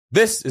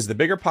This is the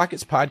Bigger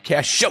Pockets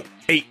Podcast, show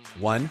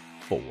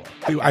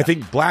 814. I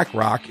think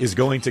BlackRock is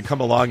going to come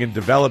along and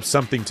develop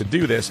something to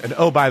do this. And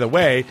oh, by the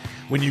way,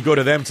 when you go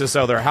to them to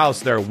sell their house,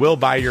 their will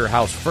buy your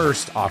house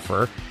first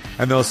offer.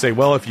 And they'll say,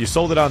 well, if you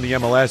sold it on the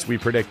MLS, we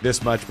predict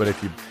this much. But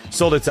if you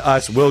sold it to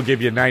us, we'll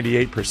give you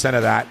 98%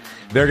 of that.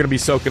 They're going to be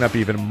soaking up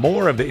even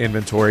more of the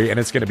inventory.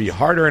 And it's going to be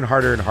harder and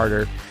harder and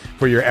harder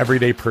for your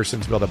everyday person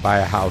to be able to buy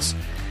a house.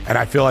 And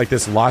I feel like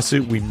this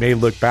lawsuit, we may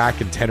look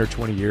back in 10 or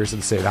 20 years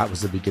and say that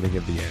was the beginning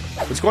of the end.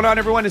 What's going on,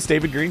 everyone? It's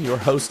David Green, your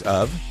host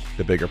of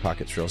the Bigger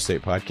Pockets Real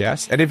Estate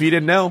Podcast. And if you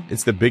didn't know,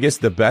 it's the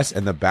biggest, the best,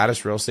 and the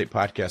baddest real estate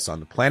podcast on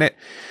the planet.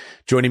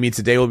 Joining me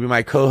today will be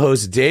my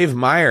co-host, Dave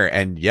Meyer.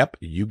 And yep,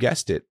 you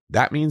guessed it.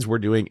 That means we're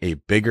doing a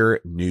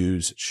Bigger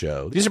News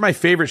show. These are my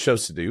favorite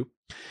shows to do.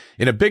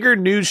 In a Bigger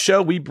News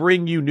show, we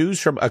bring you news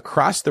from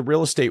across the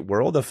real estate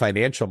world, the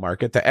financial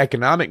market, the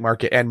economic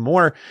market, and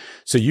more,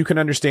 so you can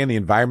understand the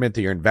environment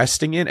that you're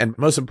investing in, and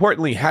most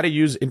importantly, how to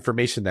use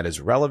information that is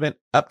relevant,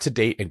 up to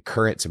date, and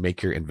current to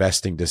make your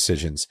investing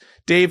decisions.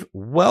 Dave,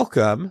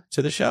 welcome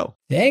to the show.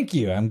 Thank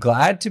you. I'm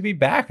glad to be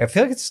back. I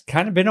feel like it's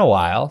kind of been a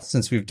while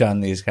since we've done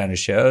these kind of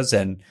shows,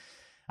 and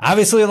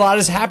obviously a lot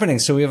is happening,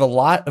 so we have a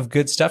lot of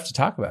good stuff to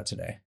talk about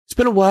today. It's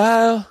been a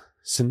while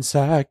since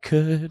I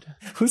could.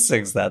 Who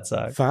sings that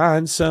song?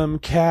 Find some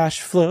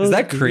cash flow. Is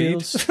that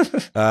Creed?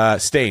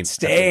 Stained.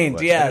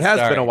 Stained, yeah. It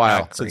has been a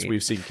while since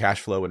we've seen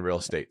cash flow in real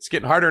estate. It's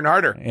getting harder and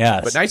harder.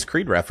 Yes. But nice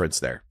Creed reference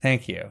there.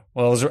 Thank you.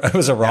 Well, it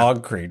was a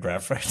wrong Creed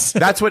reference.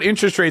 That's what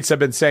interest rates have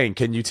been saying.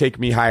 Can you take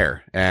me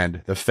higher?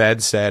 And the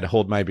Fed said,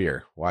 hold my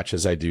beer. Watch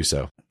as I do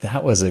so.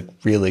 That was a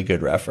really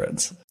good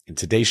reference. In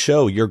today's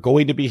show, you're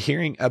going to be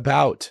hearing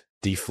about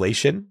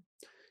deflation,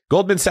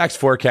 Goldman Sachs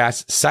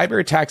forecasts cyber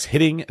attacks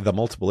hitting the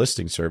multiple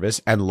listing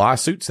service, and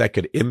lawsuits that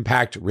could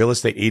impact real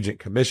estate agent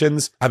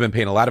commissions. I've been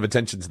paying a lot of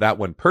attention to that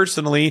one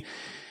personally,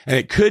 and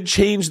it could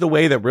change the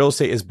way that real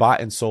estate is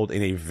bought and sold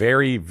in a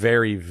very,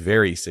 very,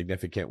 very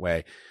significant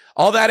way.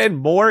 All that and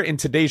more in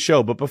today's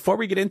show. But before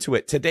we get into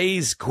it,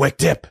 today's quick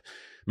tip.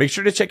 Make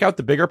sure to check out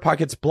the Bigger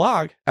Pockets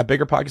blog at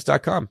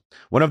biggerpockets.com.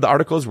 One of the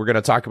articles we're going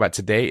to talk about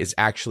today is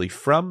actually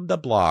from the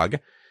blog,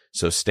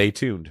 so stay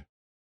tuned.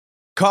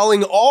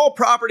 Calling all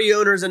property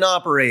owners and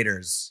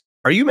operators.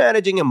 Are you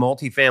managing a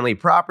multifamily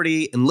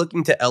property and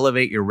looking to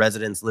elevate your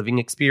residents' living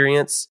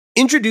experience?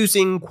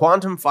 Introducing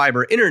Quantum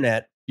Fiber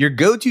Internet, your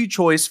go-to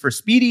choice for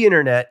speedy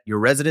internet your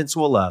residents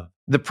will love.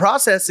 The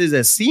process is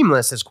as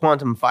seamless as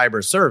Quantum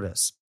Fiber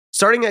service.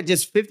 Starting at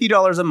just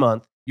 $50 a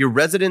month, your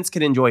residents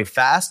can enjoy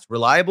fast,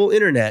 reliable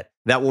internet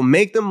that will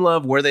make them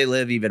love where they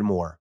live even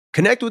more.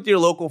 Connect with your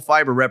local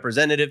fiber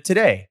representative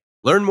today.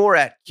 Learn more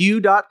at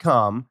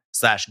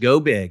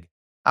q.com/gobig.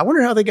 I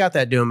wonder how they got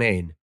that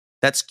domain.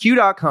 That's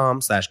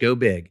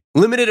q.com/gobig.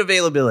 Limited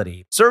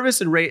availability. Service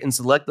and rate in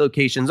select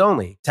locations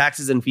only.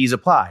 Taxes and fees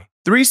apply.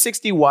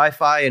 360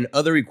 Wi-Fi and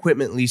other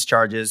equipment lease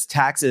charges,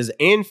 taxes,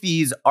 and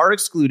fees are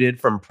excluded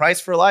from Price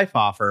for Life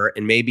offer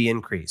and may be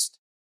increased.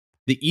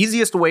 The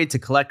easiest way to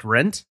collect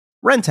rent?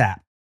 Rent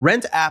App.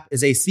 Rent App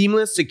is a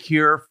seamless,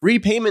 secure, free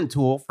payment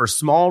tool for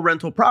small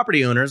rental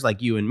property owners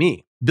like you and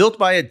me. Built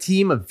by a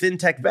team of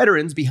fintech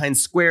veterans behind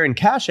Square and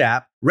Cash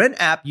App, Rent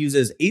App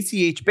uses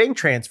ACH bank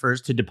transfers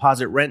to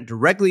deposit rent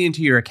directly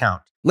into your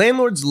account.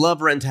 Landlords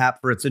love Rent App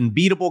for its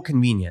unbeatable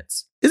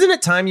convenience. Isn't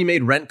it time you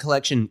made rent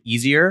collection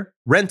easier?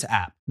 Rent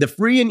App, the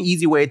free and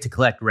easy way to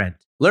collect rent.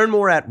 Learn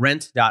more at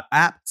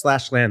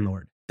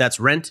rent.app/landlord. That's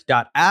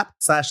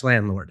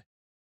rent.app/landlord.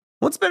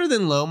 What's better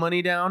than low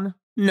money down?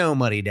 No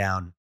money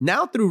down.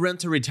 Now through Rent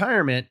to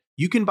Retirement,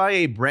 you can buy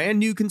a brand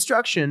new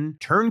construction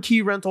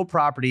turnkey rental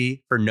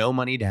property for no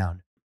money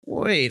down.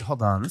 Wait,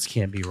 hold on. This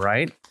can't be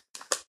right.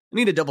 I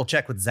need to double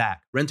check with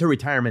Zach, Rent to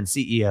Retirement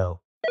CEO.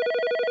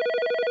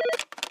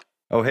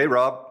 Oh, hey,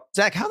 Rob.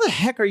 Zach, how the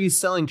heck are you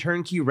selling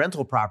turnkey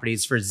rental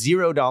properties for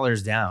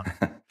 $0 down?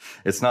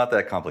 It's not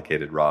that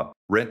complicated, Rob.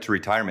 Rent to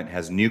Retirement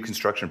has new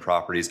construction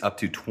properties up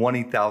to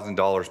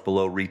 $20,000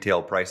 below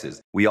retail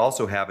prices. We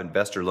also have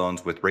investor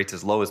loans with rates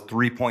as low as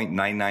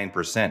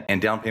 3.99%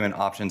 and down payment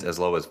options as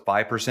low as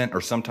 5%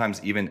 or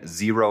sometimes even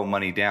zero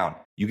money down.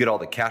 You get all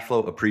the cash flow,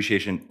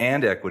 appreciation,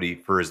 and equity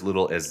for as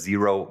little as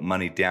zero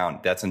money down.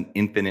 That's an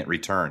infinite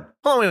return.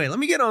 Oh, wait. Let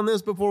me get on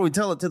this before we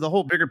tell it to the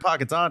whole Bigger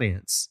Pockets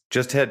audience.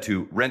 Just head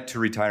to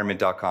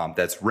renttoretirement.com.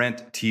 That's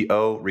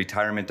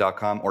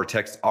renttoretirement.com or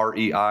text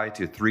REI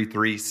to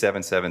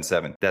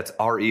 33777. That's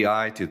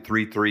REI to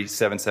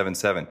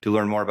 33777 to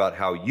learn more about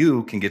how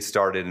you can get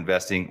started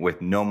investing with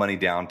no money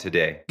down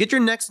today. Get your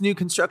next new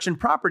construction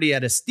property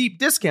at a steep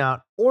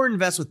discount or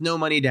invest with no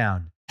money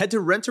down. Head to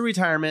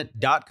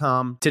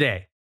renttoretirement.com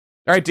today.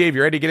 All right, Dave,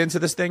 you ready to get into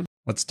this thing?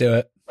 Let's do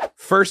it.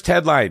 First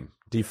headline: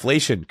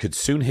 deflation could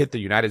soon hit the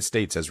United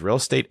States as real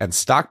estate and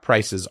stock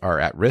prices are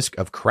at risk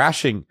of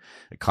crashing,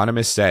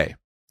 economists say.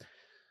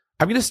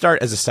 I'm going to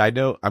start, as a side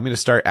note, I'm going to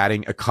start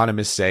adding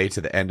economists say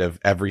to the end of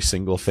every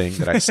single thing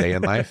that I say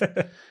in life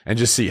and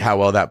just see how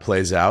well that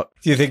plays out.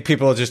 Do you think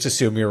people will just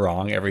assume you're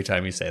wrong every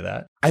time you say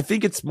that? I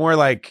think it's more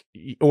like,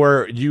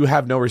 or you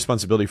have no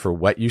responsibility for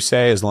what you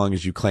say as long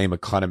as you claim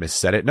economists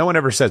said it. No one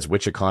ever says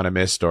which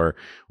economist or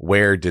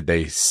where did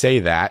they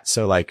say that.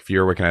 So like if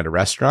you're working at a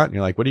restaurant and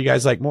you're like, what do you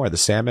guys like more, the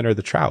salmon or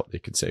the trout? They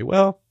could say,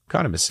 well,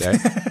 economists say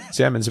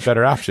salmon's a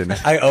better option.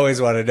 I always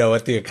want to know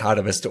what the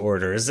economist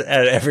orders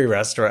at every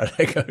restaurant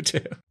I go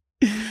to.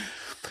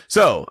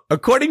 So,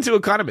 according to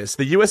economists,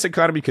 the U.S.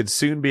 economy could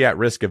soon be at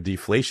risk of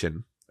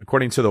deflation,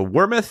 according to the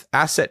Wormuth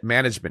Asset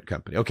Management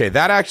Company. Okay,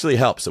 that actually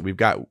helps that we've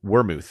got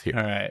Wormuth here.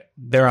 All right.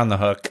 They're on the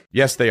hook.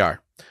 Yes, they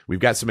are.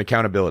 We've got some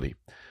accountability.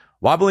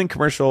 Wobbling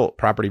commercial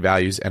property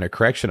values and a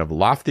correction of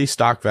lofty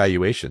stock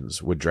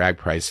valuations would drag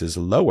prices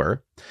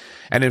lower,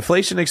 and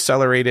inflation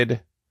accelerated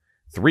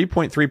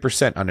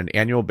 3.3% on an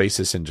annual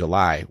basis in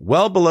July,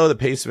 well below the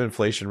pace of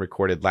inflation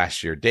recorded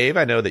last year. Dave,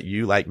 I know that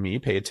you, like me,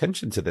 pay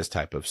attention to this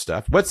type of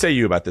stuff. What say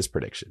you about this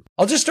prediction?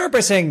 I'll just start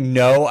by saying,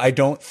 no, I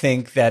don't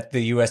think that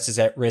the U.S. is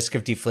at risk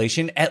of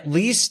deflation, at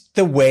least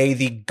the way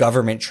the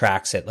government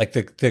tracks it, like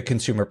the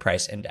consumer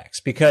price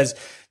index, because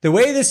the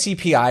way the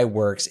CPI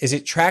works is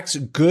it tracks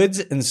goods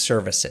and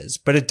services,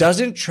 but it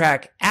doesn't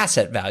track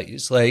asset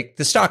values like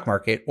the stock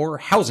market or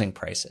housing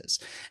prices.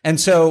 And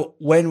so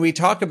when we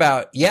talk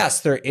about,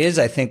 yes, there is,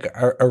 I think,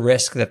 a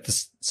risk that the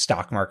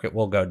stock market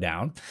will go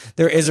down.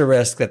 There is a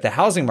risk that the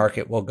housing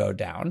market will go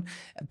down,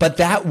 but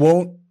that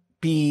won't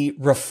be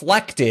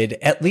reflected,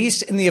 at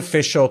least in the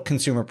official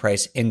consumer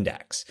price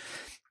index.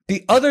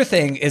 The other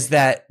thing is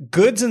that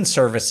goods and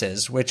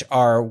services, which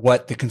are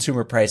what the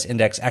consumer price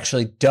index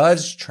actually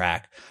does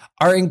track,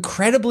 are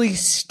incredibly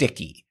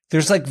sticky.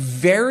 There's like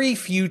very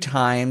few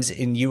times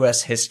in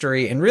US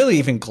history and really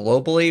even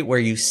globally where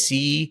you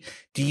see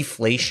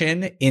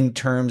deflation in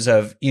terms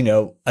of, you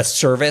know, a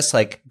service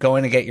like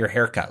going to get your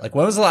haircut. Like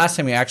when was the last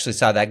time you actually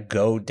saw that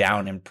go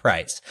down in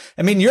price?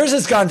 I mean, yours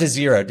has gone to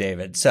zero,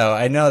 David. So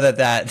I know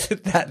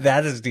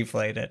that is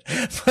deflated,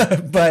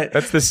 but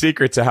that's the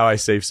secret to how I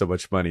save so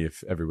much money.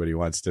 If everybody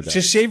wants to know,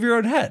 just shave your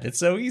own head. It's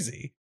so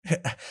easy.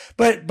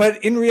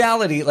 But in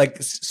reality, like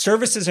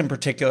services in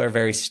particular are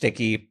very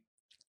sticky.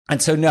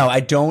 And so, no,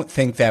 I don't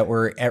think that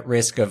we're at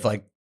risk of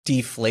like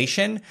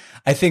deflation.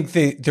 I think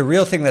the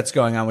real thing that's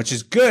going on, which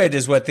is good,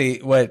 is what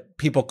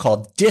people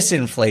call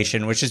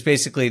disinflation, which is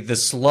basically the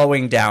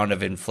slowing down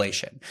of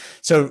inflation.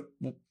 So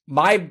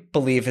my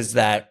belief is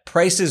that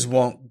prices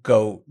won't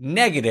go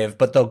negative,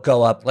 but they'll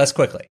go up less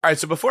quickly. All right.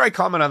 So before I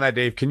comment on that,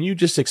 Dave, can you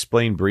just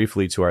explain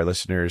briefly to our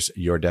listeners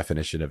your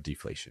definition of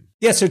deflation?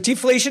 Yeah. So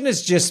deflation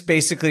is just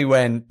basically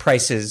when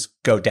prices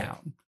go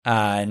down.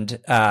 And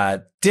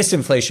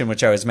disinflation,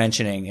 which I was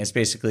mentioning, is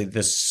basically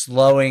the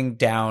slowing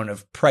down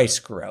of price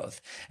growth.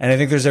 And I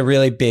think there's a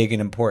really big and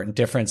important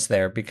difference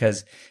there,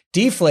 because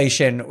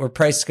deflation, where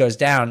price goes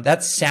down,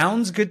 that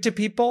sounds good to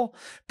people,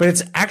 but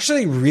it's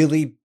actually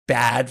really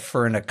bad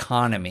for an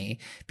economy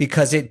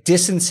because it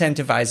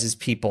disincentivizes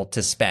people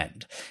to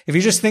spend. If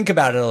you just think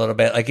about it a little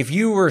bit, like if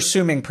you were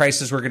assuming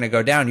prices were going to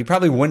go down, you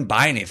probably wouldn't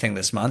buy anything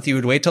this month. You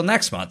would wait till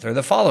next month or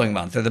the following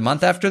month or the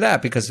month after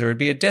that because there would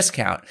be a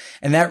discount.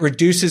 And that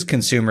reduces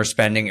consumer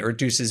spending. It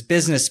reduces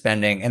business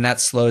spending, and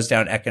that slows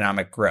down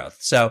economic growth.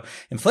 So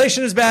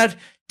inflation is bad.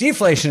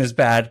 Deflation is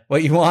bad.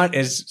 What you want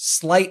is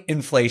slight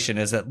inflation,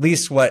 is at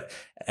least what,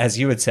 as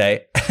you would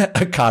say,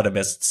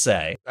 economists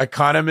say.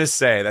 Economists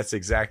say, that's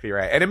exactly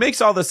right. And it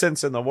makes all the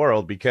sense in the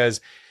world,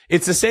 because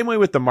it's the same way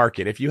with the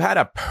market. If you had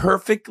a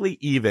perfectly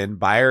even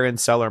buyer and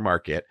seller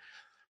market,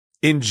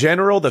 in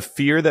general, the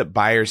fear that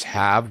buyers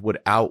have would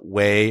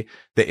outweigh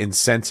the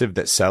incentive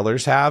that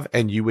sellers have,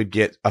 and you would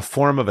get a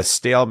form of a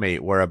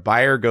stalemate where a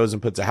buyer goes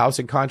and puts a house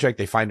in contract,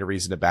 they find a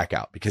reason to back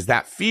out because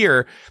that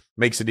fear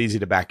makes it easy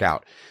to back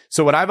out.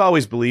 So what I've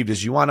always believed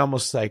is you want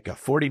almost like a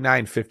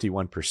 49,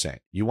 51%.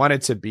 You want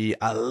it to be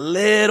a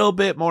little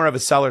bit more of a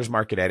seller's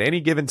market at any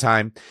given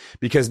time,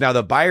 because now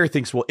the buyer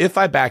thinks, well, if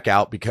I back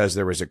out because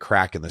there was a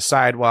crack in the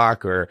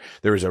sidewalk or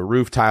there was a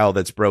roof tile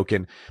that's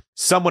broken,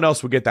 someone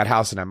else will get that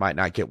house and I might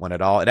not get one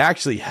at all. It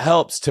actually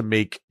helps to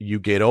make you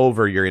get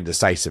over your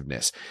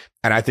indecisiveness.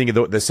 And I think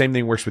the same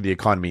thing works with the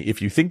economy.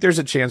 If you think there's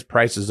a chance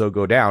prices will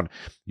go down,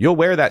 you'll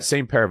wear that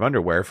same pair of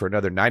underwear for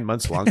another 9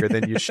 months longer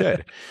than you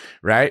should,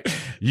 right?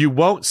 You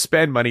won't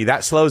spend money.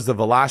 That slows the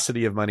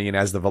velocity of money. And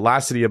as the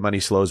velocity of money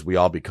slows, we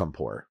all become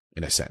poor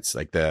in a sense.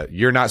 Like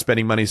you're not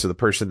spending money, so the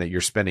person that you're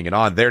spending it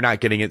on, they're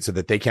not getting it so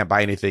that they can't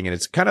buy anything. And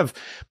it's kind of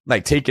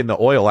like taking the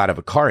oil out of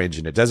a car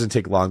engine. It doesn't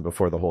take long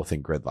before the whole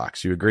thing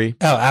gridlocks. You agree?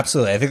 Oh,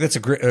 absolutely. I think that's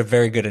a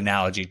very good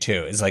analogy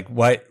too. Is like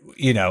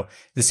the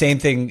same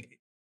thing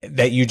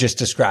that you just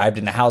described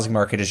in the housing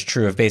market is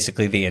true of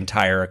basically the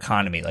entire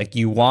economy. Like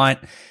you want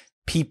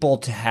people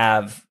to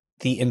have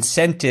the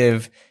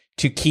incentive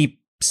to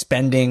keep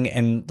spending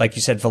and, like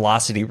you said,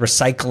 velocity,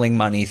 recycling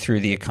money through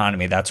the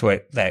economy. That's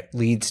what that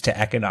leads to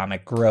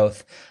economic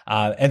growth.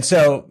 And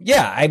so,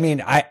 yeah, I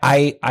mean,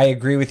 I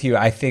agree with you.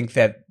 I think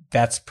that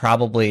that's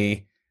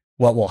probably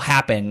what will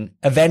happen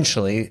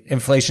eventually.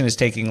 Inflation is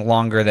taking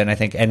longer than I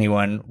think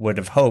anyone would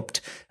have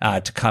hoped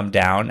to come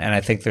down. And I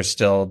think there's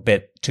still a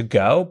bit to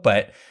go,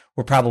 but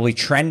we're probably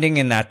trending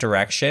in that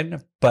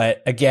direction.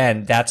 But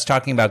again, that's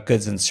talking about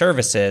goods and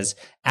services.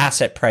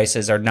 Asset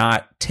prices are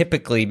not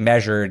typically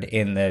measured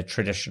in the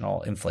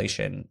traditional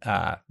inflation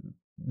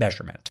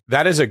measurement.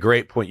 That is a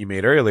great point you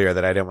made earlier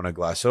that I didn't want to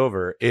gloss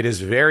over. It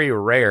is very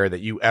rare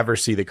that you ever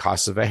see the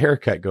cost of a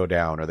haircut go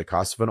down, or the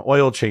cost of an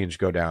oil change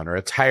go down, or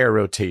a tire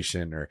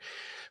rotation, or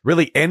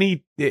really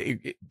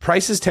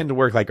prices tend to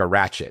work like a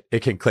ratchet.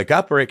 It can click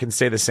up or it can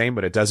stay the same,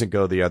 but it doesn't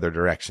go the other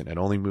direction. It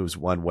only moves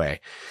one way.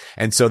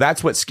 And so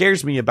that's what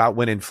scares me about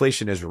when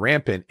inflation is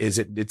rampant, is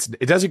it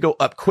doesn't go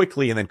up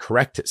quickly and then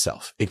correct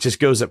itself. It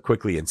just goes up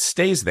quickly and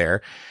stays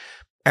there.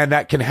 And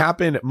that can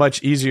happen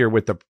much easier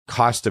with the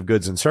cost of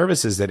goods and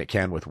services than it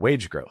can with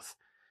wage growth.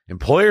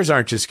 Employers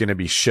aren't just going to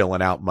be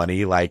shilling out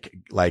money like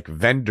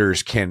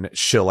vendors can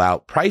shill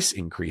out price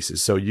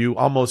increases. So you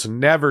almost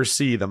never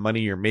see the money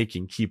you're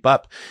making keep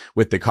up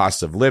with the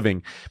cost of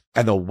living.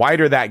 And the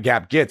wider that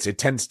gap gets, it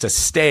tends to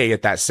stay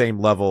at that same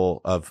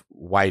level of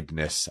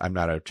wideness. I'm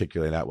not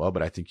articulating that well,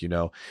 but I think you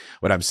know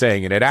what I'm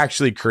saying. And it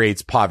actually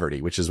creates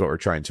poverty, which is what we're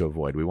trying to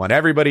avoid. We want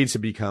everybody to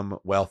become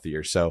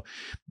wealthier. So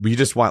we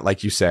just want,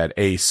 like you said,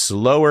 a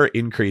slower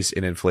increase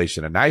in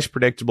inflation. A nice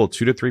predictable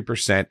 2 to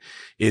 3%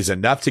 is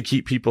enough to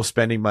keep people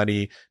spending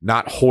money,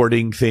 not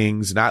hoarding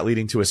things, not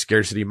leading to a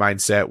scarcity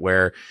mindset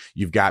where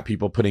you've got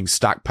people putting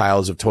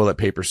stockpiles of toilet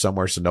paper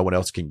somewhere so no one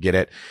else can get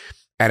it.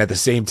 And at the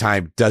same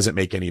time, doesn't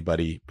make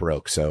anybody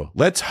broke. So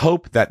let's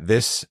hope that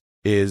this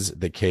is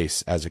the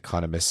case, as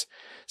economists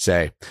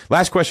say.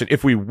 Last question.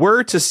 If we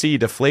were to see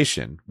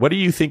deflation, what do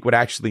you think would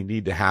actually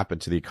need to happen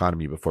to the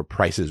economy before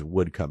prices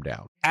would come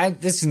down?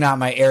 This is not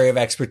my area of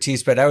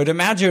expertise, but I would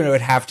imagine it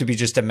would have to be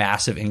just a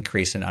massive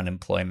increase in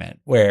unemployment,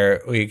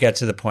 where we get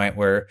to the point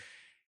where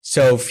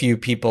so few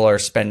people are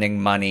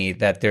spending money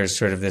that there's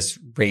sort of this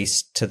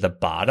race to the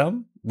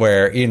bottom,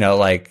 where, you know,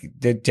 like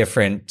the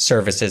different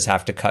services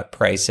have to cut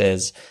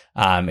prices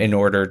in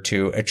order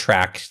to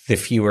attract the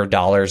fewer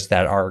dollars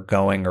that are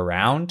going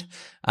around.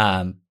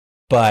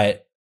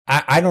 But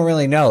I don't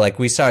really know. Like,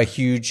 we saw a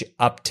huge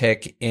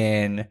uptick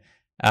in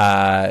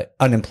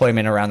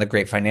unemployment around the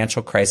great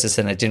financial crisis,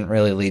 and it didn't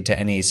really lead to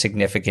any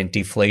significant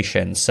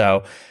deflation.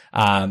 So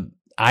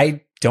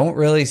I don't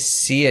really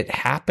see it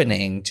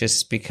happening,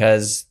 just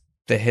because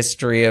the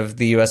history of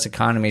the U.S.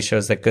 economy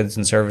shows that goods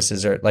and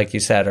services are, like you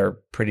said, are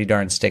pretty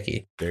darn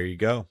sticky. There you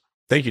go.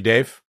 Thank you,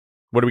 Dave.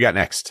 What do we got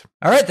next?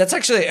 All right. That's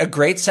actually a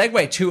great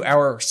segue to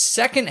our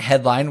second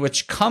headline,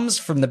 which comes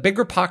from the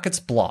Bigger Pockets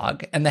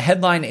blog. And the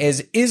headline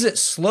is it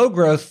slow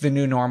growth the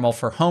new normal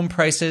for home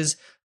prices?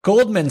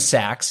 Goldman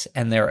Sachs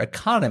and their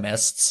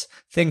economists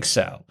think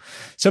so.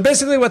 So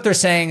basically what they're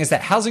saying is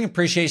that housing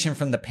appreciation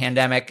from the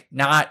pandemic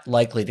not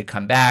likely to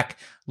come back.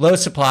 Low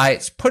supply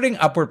is putting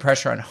upward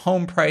pressure on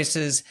home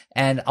prices,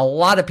 and a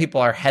lot of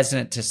people are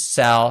hesitant to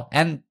sell.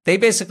 And they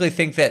basically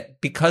think that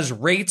because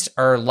rates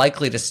are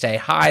likely to stay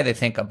high, they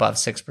think above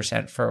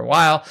 6% for a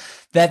while,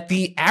 that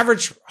the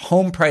average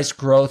home price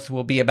growth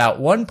will be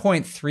about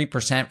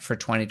 1.3% for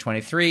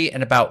 2023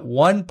 and about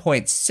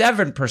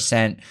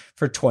 1.7%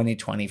 for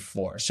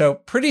 2024. So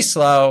pretty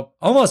slow,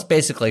 almost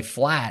basically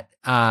flat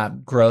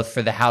growth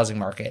for the housing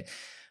market.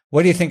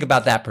 What do you think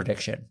about that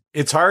prediction?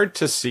 It's hard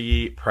to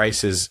see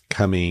prices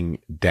coming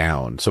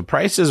down. So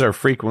prices are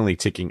frequently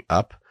ticking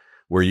up.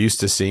 We're used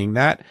to seeing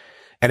that.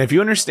 And if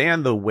you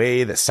understand the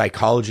way that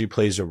psychology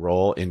plays a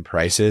role in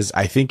prices,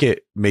 I think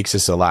it makes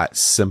this a lot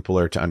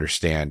simpler to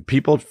understand.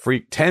 People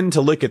tend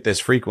to look at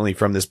this frequently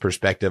from this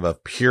perspective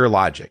of pure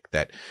logic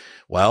that,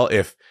 well,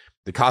 if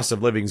the cost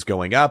of living is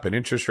going up and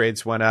interest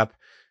rates went up,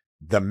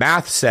 the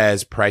math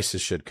says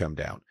prices should come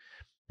down.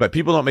 But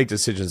people don't make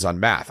decisions on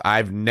math.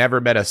 I've never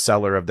met a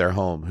seller of their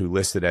home who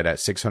listed it at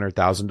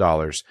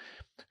 $600,000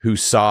 who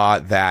saw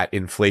that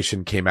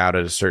inflation came out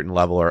at a certain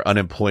level or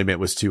unemployment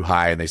was too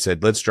high, and they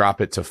said, let's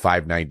drop it to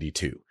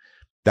 592.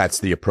 That's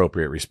the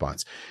appropriate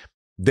response.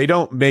 They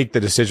don't make the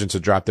decision to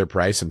drop their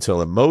price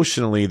until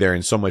emotionally they're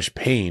in so much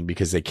pain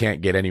because they can't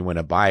get anyone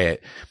to buy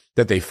it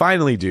that they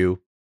finally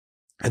do.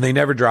 And they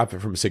never drop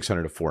it from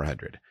 600 to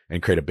 400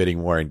 and create a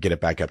bidding war and get it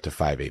back up to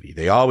 580.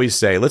 They always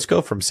say, let's go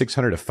from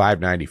 600 to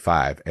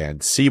 595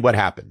 and see what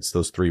happens.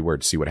 Those three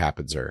words, see what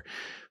happens, are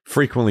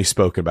frequently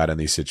spoken about in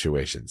these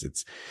situations.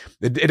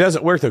 It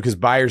doesn't work though, because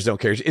buyers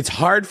don't care. It's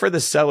hard for the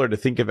seller to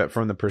think of it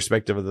from the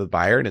perspective of the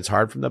buyer, and it's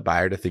hard from the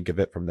buyer to think of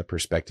it from the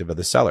perspective of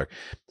the seller.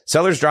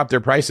 Sellers drop their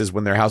prices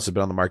when their house has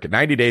been on the market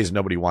 90 days and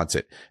nobody wants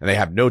it, and they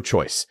have no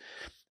choice.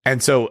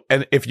 And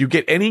if you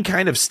get any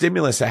kind of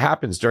stimulus that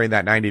happens during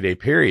that 90-day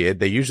period,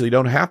 they usually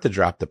don't have to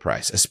drop the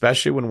price,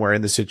 especially when we're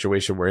in the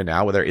situation we're in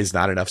now where there is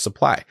not enough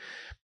supply.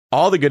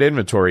 All the good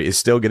inventory is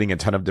still getting a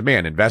ton of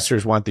demand.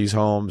 Investors want these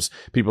homes.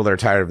 People that are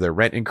tired of their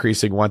rent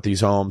increasing want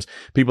these homes.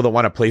 People that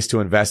want a place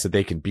to invest that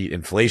they can beat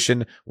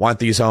inflation want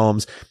these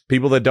homes.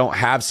 People that don't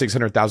have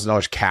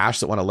 $600,000 cash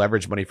that want to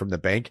leverage money from the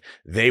bank,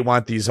 they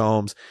want these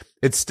homes.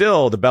 It's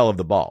still the belle of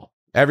the ball.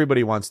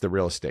 Everybody wants the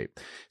real estate.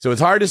 So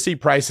it's hard to see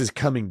prices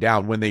coming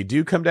down. When they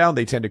do come down,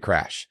 they tend to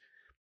crash.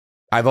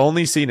 I've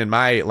only seen in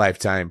my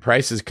lifetime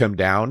prices come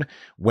down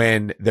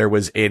when there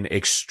was an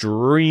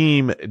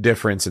extreme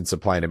difference in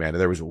supply and demand.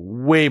 There was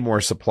way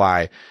more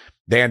supply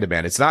than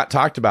demand. It's not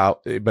talked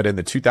about, but in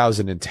the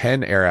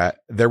 2010 era,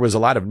 there was a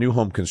lot of new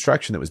home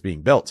construction that was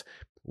being built,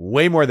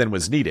 way more than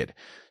was needed.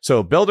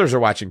 So builders are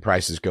watching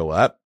prices go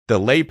up. The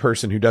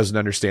layperson who doesn't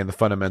understand the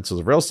fundamentals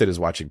of real estate is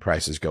watching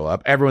prices go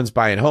up. Everyone's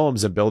buying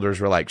homes, and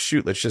builders were like,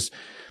 shoot, let's just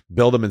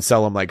build them and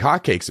sell them like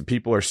hotcakes. And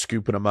people are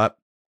scooping them up.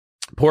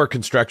 Poor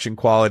construction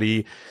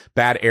quality,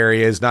 bad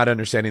areas, not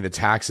understanding the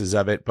taxes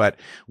of it. But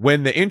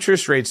when the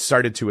interest rates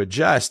started to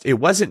adjust, it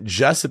wasn't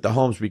just that the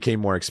homes became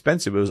more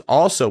expensive. It was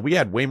also, we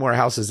had way more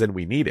houses than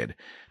we needed.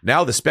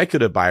 Now the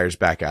speculative buyers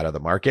back out of the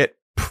market.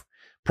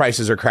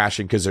 Prices are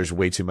crashing because there's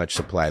way too much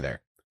supply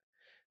there.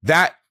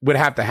 That would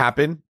have to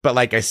happen. But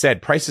like I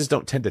said, prices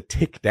don't tend to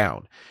tick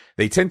down.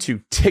 They tend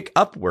to tick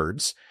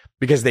upwards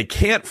because they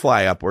can't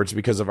fly upwards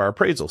because of our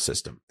appraisal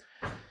system.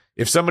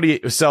 If somebody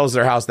sells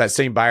their house, that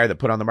same buyer that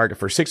put on the market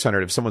for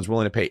 600, if someone's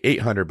willing to pay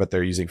 800, but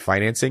they're using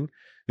financing,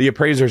 the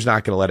appraiser's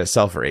not going to let it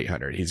sell for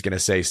 800. He's going to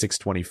say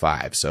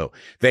 625. So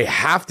they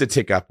have to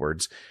tick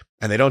upwards,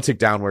 and they don't tick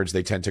downwards.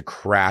 They tend to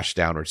crash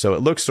downwards. So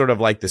it looks sort of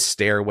like the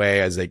stairway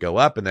as they go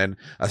up, and then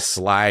a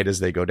slide as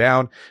they go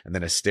down, and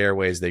then a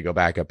stairway as they go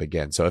back up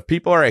again. So if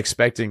people are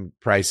expecting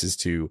prices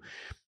to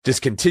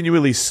just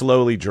continually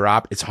slowly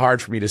drop, it's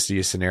hard for me to see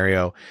a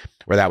scenario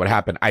where that would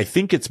happen. I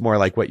think it's more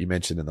like what you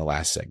mentioned in the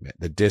last segment,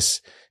 the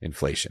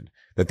disinflation,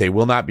 that they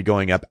will not be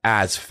going up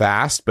as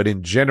fast. But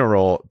in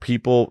general,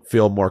 people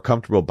feel more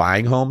comfortable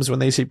buying homes when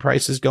they see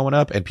prices going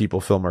up, and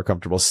people feel more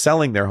comfortable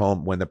selling their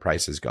home when the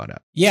price has gone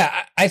up. Yeah,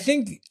 I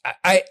think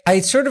I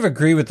sort of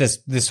agree with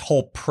this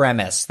whole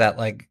premise that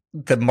like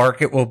the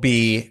market will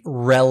be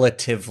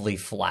relatively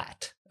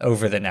flat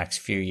over the next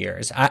few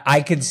years. I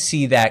could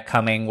see that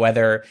coming,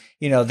 whether,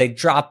 they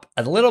drop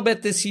a little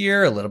bit this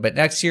year, a little bit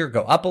next year,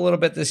 go up a little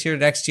bit this year,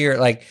 next year.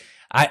 Like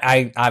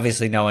I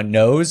obviously no one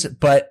knows,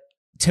 but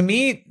to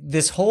me,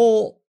 this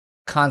whole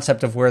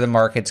concept of where the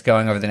market's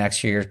going over the next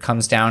few years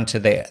comes down to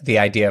the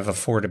idea of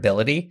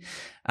affordability.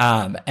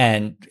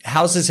 And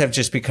houses have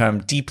just become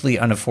deeply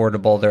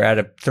unaffordable. They're at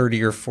a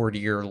 30 or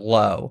 40-year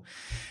low.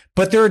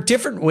 But there are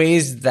different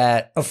ways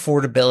that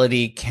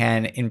affordability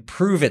can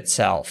improve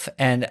itself.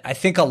 And I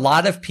think a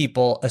lot of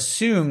people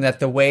assume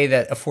that the way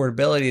that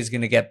affordability is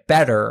going to get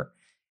better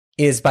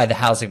is by the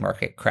housing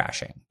market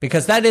crashing,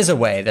 because that is a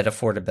way that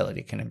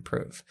affordability can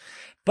improve.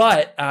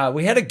 But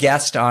we had a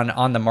guest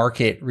on the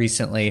market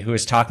recently who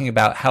was talking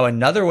about how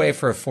another way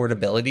for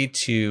affordability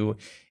to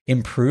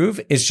improve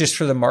is just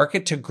for the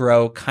market to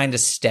grow kind of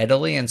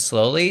steadily and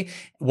slowly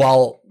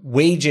while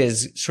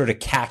wages sort of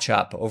catch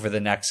up over the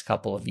next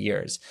couple of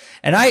years.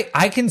 And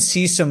I can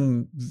see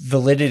some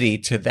validity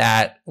to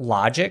that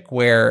logic,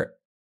 where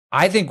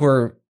I think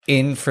we're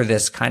in for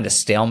this kind of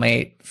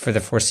stalemate for the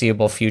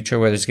foreseeable future,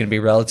 where there's going to be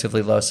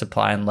relatively low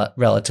supply and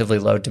relatively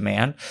low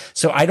demand.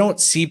 So I don't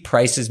see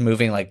prices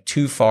moving like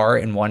too far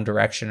in one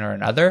direction or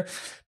another,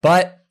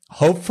 but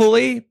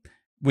hopefully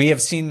we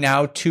have seen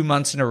now 2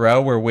 months in a row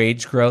where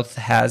wage growth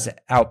has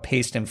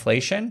outpaced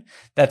inflation.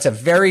 That's a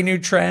very new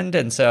trend.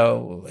 And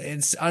so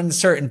it's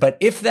uncertain. But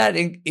if that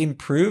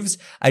improves,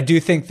 I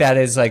do think that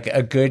is like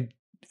a good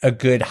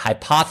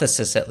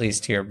hypothesis, at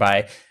least here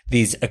by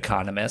these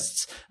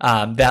economists,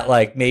 that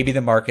like maybe the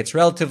market's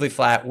relatively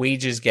flat,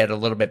 wages get a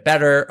little bit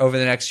better over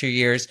the next few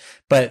years.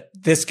 But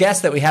this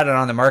guest that we had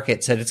on the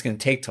market said it's going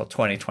to take till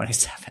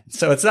 2027.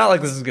 So it's not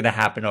like this is going to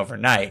happen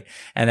overnight,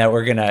 and that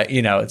we're going to,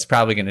 it's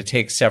probably going to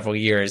take several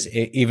years,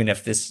 even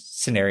if this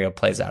scenario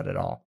plays out at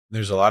all.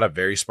 There's a lot of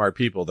very smart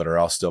people that are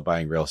all still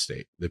buying real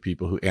estate. The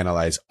people who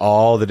analyze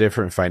all the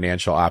different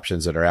financial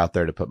options that are out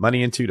there to put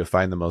money into to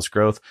find the most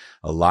growth.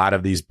 A lot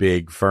of these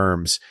big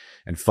firms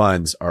and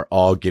funds are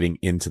all getting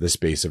into the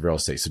space of real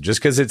estate. So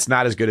just because it's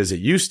not as good as it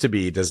used to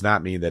be does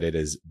not mean that it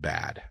is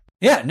bad.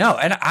 Yeah, no.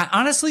 And I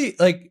honestly,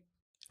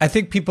 I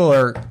think people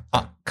are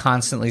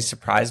constantly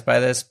surprised by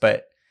this,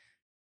 but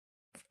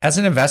as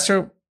an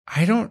investor,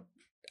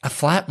 a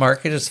flat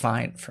market is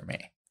fine for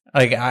me.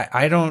 Like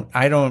I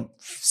don't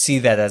see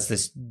that as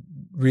this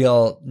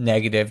real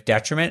negative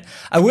detriment.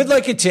 I would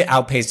like it to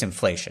outpace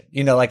inflation.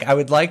 I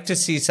would like to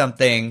see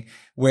something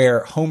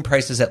where home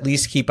prices at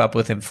least keep up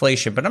with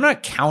inflation, but I'm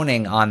not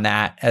counting on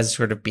that as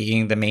sort of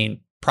being the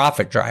main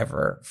profit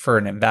driver for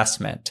an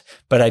investment.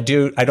 But I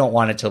don't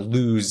want it to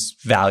lose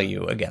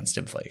value against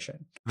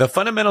inflation. The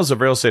fundamentals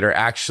of real estate are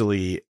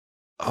actually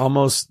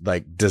almost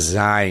like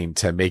designed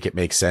to make it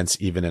make sense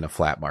even in a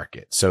flat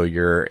market. So the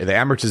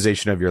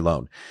amortization of your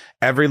loan,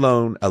 every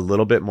loan, a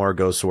little bit more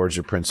goes towards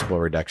your principal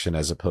reduction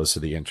as opposed to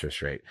the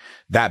interest rate.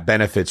 That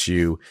benefits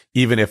you.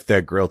 Even if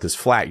the growth is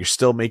flat, you're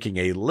still making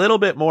a little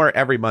bit more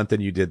every month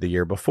than you did the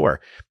year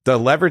before. The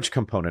leverage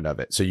component of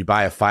it. So you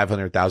buy a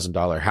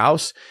 $500,000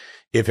 house.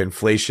 If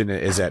inflation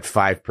is at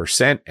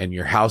 5% and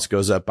your house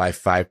goes up by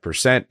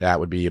 5%, that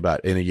would be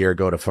about in a year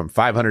go to from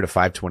 500 to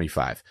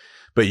 525.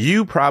 But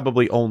you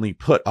probably only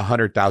put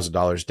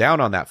 $100,000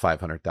 down on that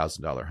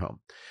 $500,000 home.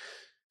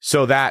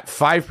 So that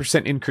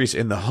 5% increase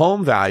in the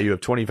home value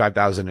of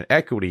 25,000 in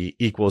equity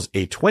equals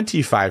a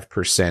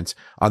 25%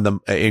 on the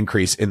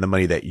increase in the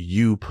money that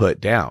you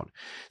put down.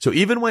 So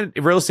even when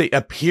real estate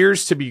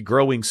appears to be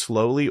growing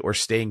slowly or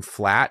staying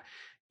flat,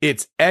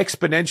 it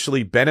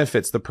exponentially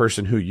benefits the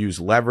person who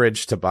used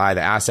leverage to buy the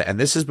asset. And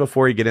this is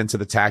before you get into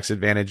the tax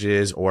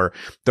advantages or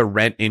the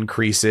rent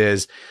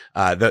increases,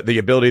 the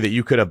ability that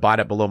you could have bought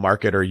it below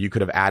market or you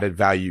could have added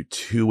value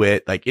to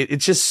it. Like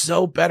it's just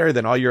so better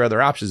than all your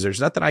other options.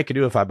 There's nothing I can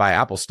do if I buy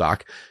Apple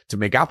stock to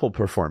make Apple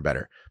perform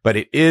better, but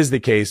it is the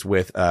case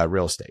with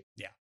real estate.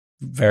 Yeah.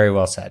 Very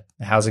well said.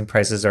 Housing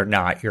prices are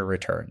not your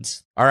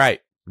returns. All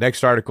right.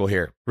 Next article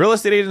here. Real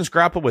estate agents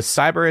grapple with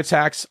cyber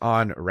attacks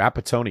on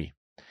Rapatoni.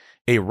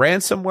 A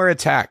ransomware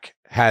attack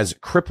has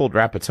crippled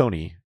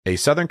Rapatoni, a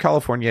Southern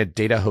California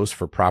data host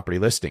for property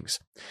listings.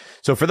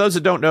 So for those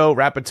that don't know,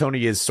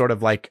 Rapatoni is sort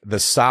of like the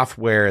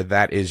software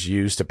that is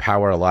used to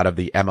power a lot of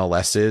the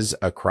MLSs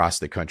across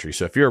the country.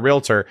 So if you're a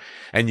realtor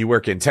and you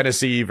work in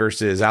Tennessee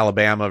versus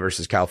Alabama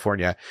versus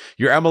California,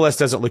 your MLS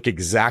doesn't look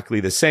exactly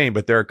the same,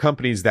 but there are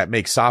companies that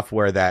make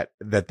software that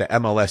the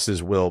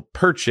MLSs will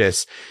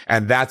purchase.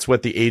 And that's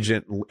what the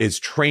agent is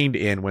trained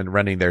in when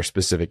running their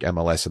specific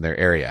MLS in their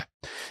area.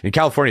 In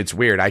California, it's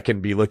weird. I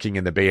can be looking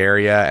in the Bay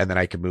Area and then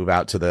I can move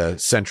out to the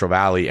Central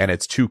Valley and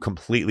it's two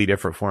completely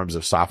different forms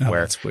of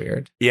software. Oh, that's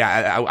weird.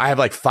 Yeah. I have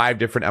like 5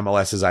 different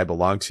MLSs I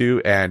belong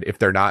to. And if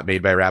they're not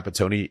made by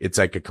Rapatoni, it's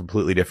like a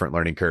completely different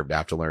learning curve to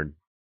have to learn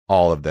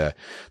all of the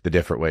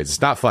different ways. It's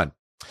not fun.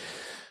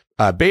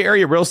 Bay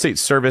Area Real Estate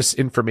Service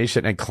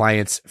information and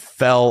clients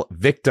fell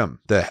victim.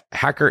 The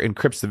hacker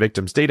encrypts the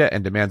victim's data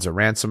and demands a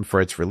ransom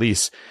for its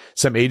release.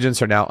 Some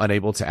agents are now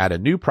unable to add a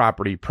new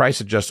property, price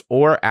adjust,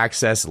 or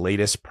access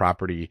latest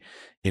property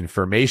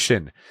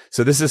information.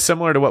 So this is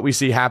similar to what we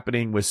see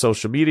happening with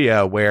social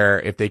media,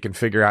 where if they can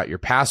figure out your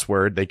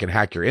password, they can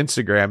hack your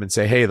Instagram and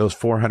say, hey, those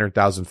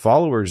 400,000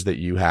 followers that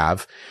you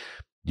have,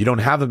 you don't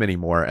have them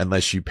anymore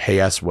unless you pay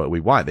us what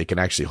we want. They can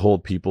actually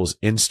hold people's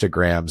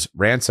Instagrams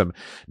ransom.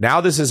 Now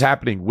this is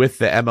happening with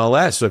the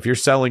MLS. So if you're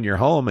selling your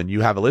home and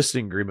you have a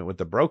listing agreement with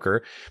the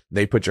broker,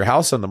 they put your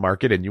house on the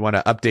market and you want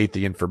to update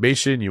the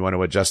information, you want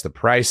to adjust the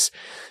price,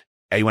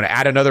 and you want to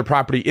add another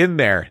property in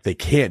there, they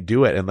can't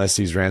do it unless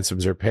these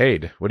ransoms are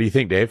paid. What do you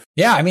think, Dave?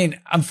 Yeah, I mean,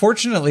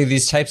 unfortunately,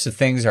 these types of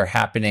things are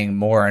happening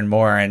more and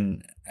more.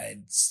 And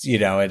it's,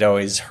 it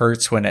always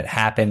hurts when it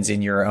happens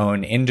in your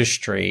own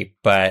industry,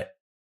 but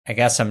I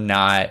guess I'm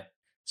not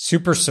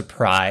super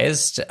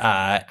surprised.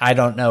 I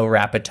don't know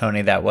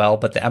Rapatoni that well,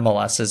 but the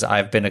MLSs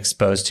I've been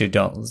exposed to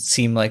don't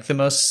seem like the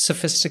most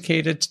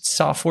sophisticated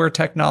software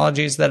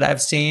technologies that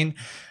I've seen.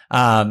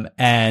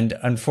 And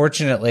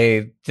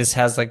unfortunately, this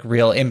has like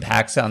real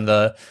impacts on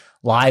the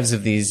lives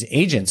of these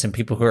agents and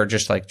people who are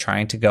just like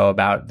trying to go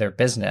about their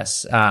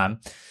business.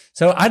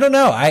 So I don't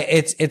know.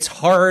 It's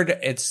hard.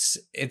 It's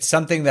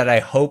something that I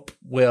hope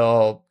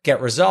will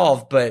get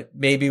resolved, but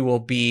maybe will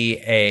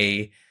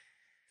be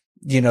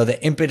the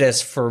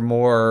impetus for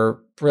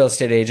more real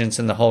estate agents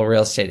in the whole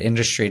real estate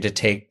industry to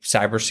take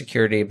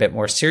cybersecurity a bit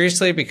more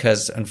seriously,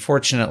 because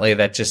unfortunately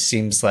that just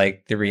seems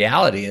like the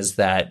reality is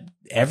that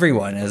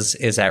everyone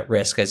is at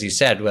risk, as you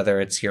said, whether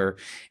it's your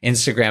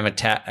Instagram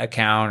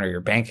account or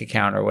your bank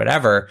account or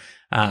whatever.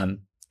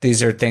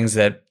 These are things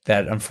that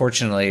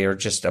unfortunately are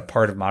just a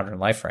part of modern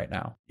life right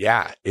now.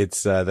 Yeah,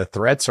 it's the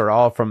threats are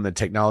all from the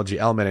technology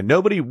element, and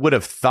nobody would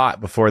have thought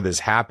before this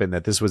happened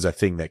that this was a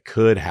thing that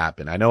could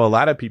happen. I know a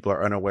lot of people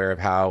are unaware of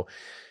how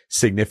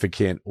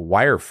significant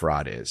wire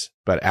fraud is,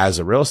 but as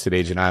a real estate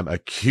agent, I'm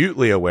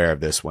acutely aware of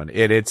this one.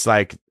 It's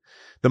like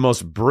the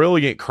most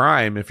brilliant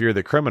crime if you're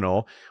the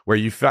criminal, where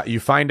you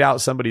find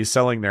out somebody's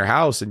selling their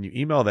house and you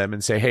email them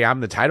and say, hey, I'm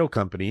the title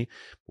company,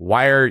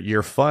 wire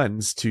your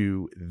funds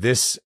to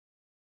this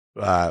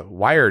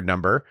wire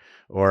number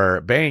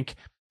or bank,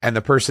 and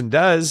the person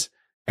does,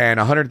 and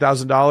 $100,000,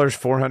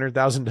 $400,000,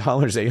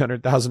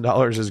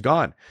 $800,000 is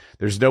gone.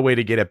 There's no way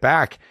to get it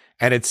back.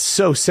 And it's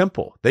so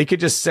simple. They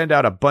could just send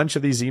out a bunch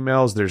of these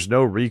emails. There's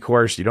no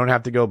recourse. You don't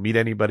have to go meet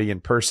anybody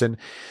in person.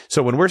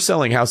 So when we're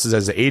selling houses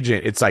as an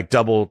agent, it's like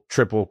double,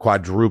 triple,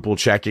 quadruple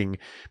checking.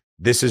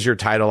 This is your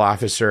title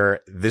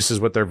officer. This is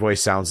what their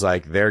voice sounds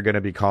like. They're going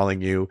to be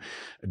calling you.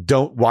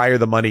 Don't wire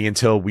the money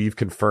until we've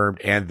confirmed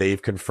and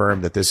they've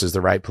confirmed that this is the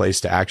right place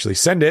to actually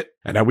send it.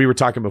 And we were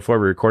talking before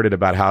we recorded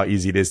about how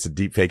easy it is to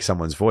deepfake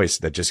someone's voice.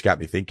 That just got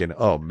me thinking,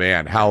 oh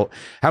man, how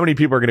many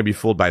people are going to be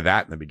fooled by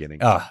that in the beginning?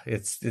 Oh,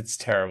 it's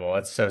terrible.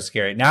 It's so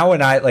scary. Now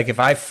when if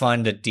I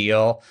fund a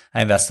deal,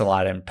 I invest a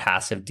lot in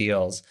passive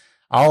deals.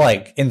 I'll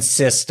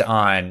insist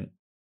on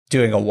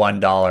doing a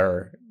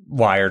 $1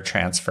 wire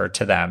transfer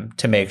to them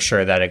to make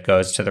sure that it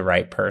goes to the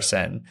right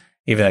person.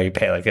 even though you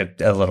pay like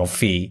a little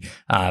fee,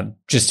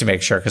 just to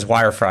make sure, because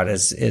wire fraud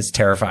is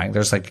terrifying.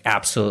 There's like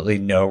absolutely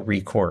no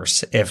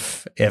recourse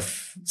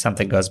if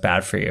something goes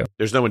bad for you.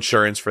 There's no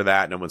insurance for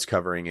that. No one's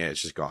covering it.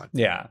 It's just gone.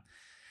 Yeah.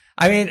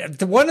 I mean,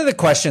 one of the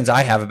questions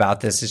I have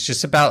about this is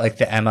just about like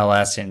the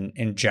MLS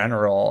in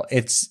general.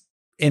 It's,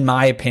 in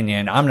my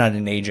opinion, I'm not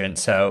an agent,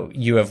 so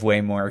you have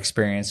way more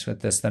experience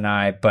with this than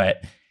I,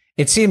 but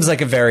it seems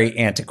like a very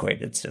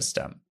antiquated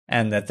system.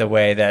 And that the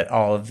way that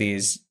all of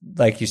these,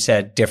 like you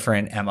said,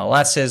 different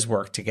MLSs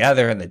work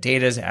together and the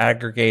data is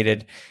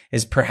aggregated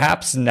is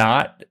perhaps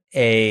not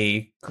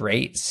a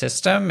great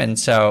system. And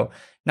so,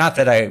 not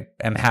that I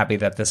am happy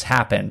that this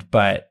happened,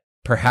 but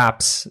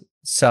perhaps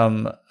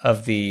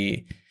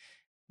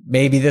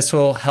maybe this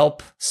will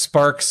help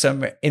spark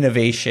some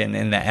innovation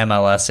in the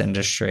MLS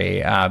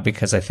industry,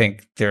 because I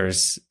think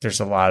there's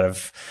a lot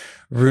of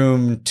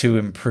room to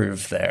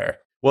improve there.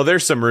 Well,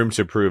 there's some room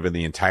to improve in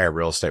the entire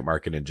real estate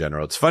market in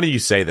general. It's funny you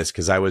say this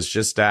because I was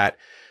just at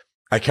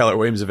a Keller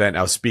Williams event.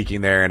 I was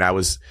speaking there, and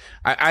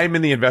I'm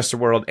in the investor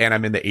world and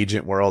I'm in the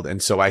agent world.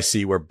 And so I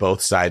see where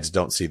both sides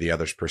don't see the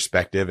other's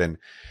perspective. And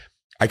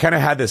I kind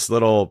of had this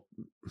little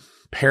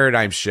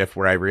paradigm shift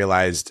where I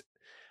realized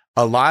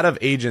a lot of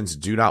agents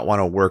do not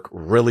want to work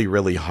really,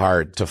 really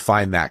hard to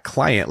find that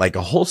client like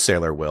a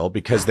wholesaler will,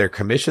 because their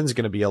commission is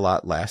going to be a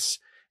lot less.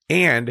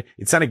 And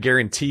it's not a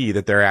guarantee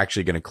that they're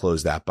actually going to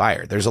close that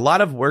buyer. There's a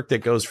lot of work that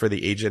goes for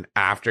the agent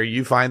after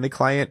you find the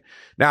client.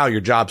 Now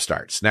your job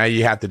starts. Now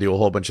you have to do a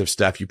whole bunch of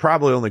stuff. You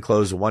probably only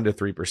close 1 to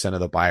 3%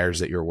 of the buyers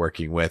that you're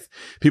working with.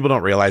 People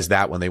don't realize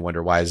that when they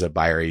wonder why is a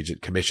buyer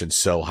agent commission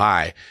so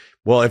high.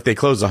 Well, if they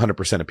close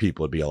 100% of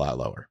people, it'd be a lot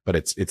lower, but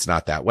it's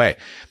not that way.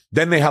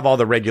 Then they have all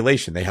the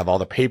regulation. They have all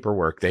the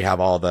paperwork. They have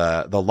all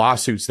the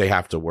lawsuits they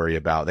have to worry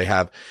about. They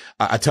have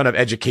a ton of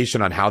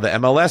education on how the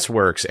MLS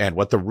works and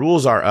what the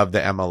rules are of the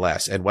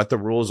MLS and what the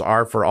rules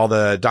are for all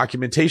the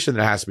documentation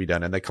that has to be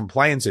done and the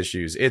compliance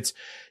issues. It's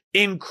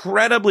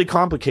incredibly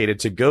complicated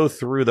to go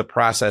through the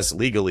process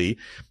legally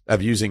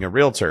of using a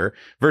realtor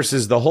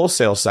versus the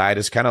wholesale side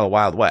is kind of the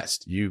Wild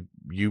West. You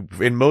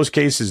in most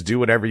cases do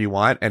whatever you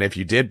want. And if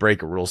you did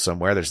break a rule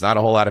somewhere, there's not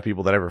a whole lot of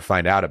people that ever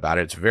find out about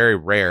it. It's very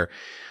rare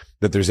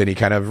that there's any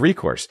kind of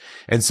recourse.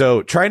 And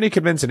so trying to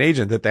convince an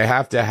agent that they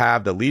have to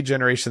have the lead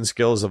generation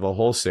skills of a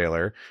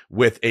wholesaler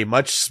with a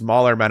much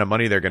smaller amount of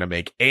money they're going to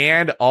make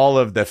and all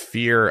of the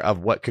fear of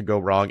what could go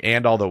wrong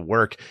and all the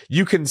work,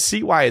 you can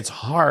see why it's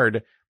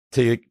hard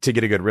to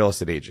get a good real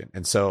estate agent.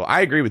 And so I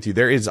agree with you.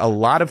 There is a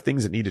lot of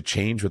things that need to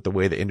change with the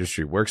way the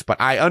industry works, but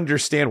I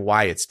understand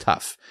why it's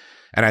tough.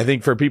 And I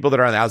think for people that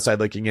are on the outside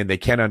looking in, they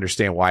can't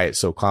understand why it's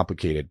so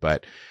complicated.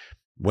 But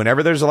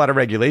whenever there's a lot of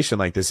regulation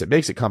like this, it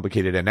makes it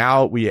complicated. And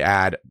now we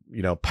add,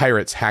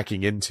 pirates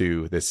hacking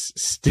into this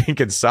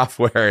stinking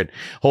software and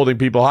holding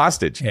people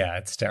hostage. Yeah,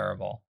 it's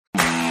terrible.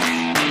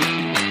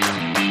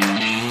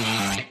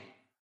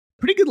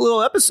 Pretty good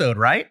little episode,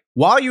 right?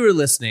 While you were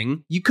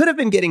listening, you could have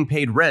been getting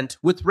paid rent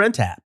with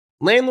RentApp.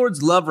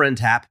 Landlords love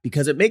RentApp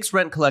because it makes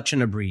rent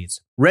collection a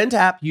breeze.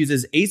 RentApp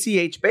uses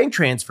ACH bank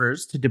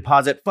transfers to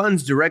deposit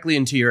funds directly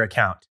into your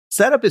account.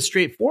 Setup is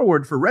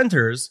straightforward for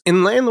renters,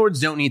 and landlords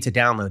don't need to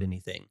download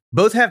anything.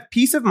 Both have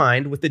peace of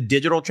mind with the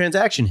digital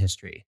transaction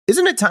history.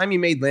 Isn't it time you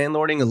made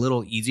landlording a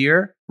little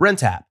easier?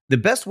 RentApp, the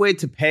best way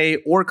to pay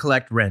or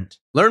collect rent.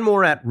 Learn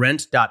more at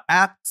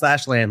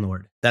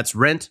rent.app/landlord. That's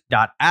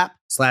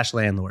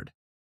rent.app/landlord.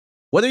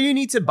 Whether you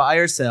need to buy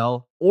or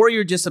sell, or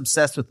you're just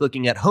obsessed with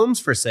looking at homes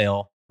for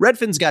sale,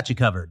 Redfin's got you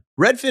covered.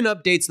 Redfin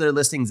updates their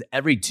listings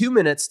every 2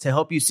 minutes to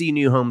help you see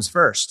new homes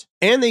first.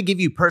 And they give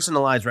you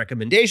personalized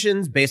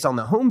recommendations based on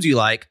the homes you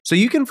like, so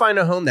you can find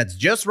a home that's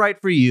just right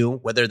for you,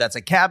 whether that's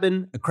a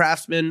cabin, a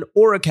craftsman,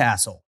 or a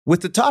castle.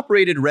 With the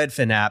top-rated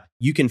Redfin app,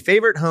 you can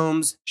favorite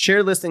homes,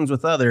 share listings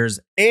with others,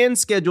 and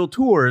schedule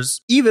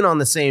tours even on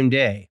the same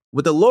day,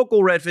 with a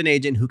local Redfin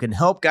agent who can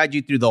help guide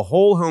you through the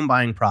whole home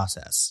buying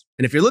process.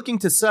 And if you're looking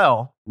to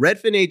sell,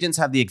 Redfin agents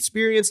have the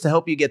experience to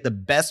help you get the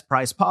best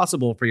price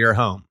possible for your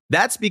home.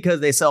 That's because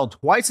they sell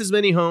twice as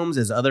many homes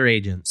as other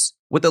agents.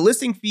 With a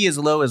listing fee as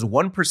low as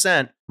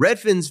 1%,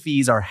 Redfin's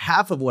fees are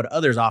half of what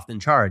others often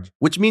charge,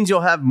 which means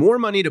you'll have more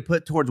money to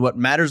put towards what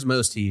matters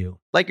most to you,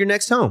 like your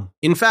next home.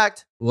 In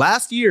fact,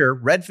 last year,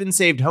 Redfin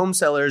saved home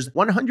sellers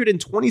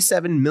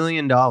 $127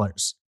 million.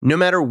 No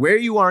matter where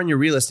you are in your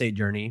real estate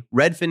journey,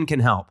 Redfin can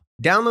help.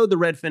 Download the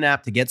Redfin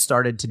app to get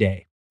started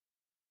today.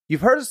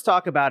 You've heard us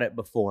talk about it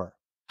before.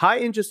 High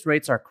interest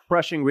rates are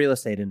crushing real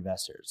estate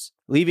investors,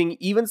 leaving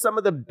even some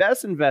of the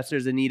best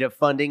investors in need of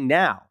funding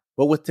now.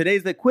 But with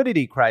today's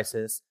liquidity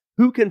crisis,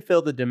 who can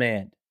fill the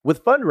demand?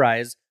 With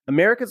Fundrise,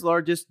 America's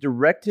largest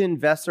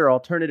direct-to-investor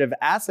alternative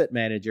asset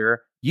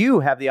manager,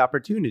 you have the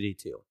opportunity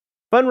to.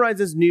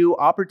 Fundrise's new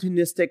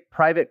opportunistic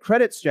private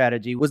credit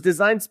strategy was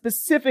designed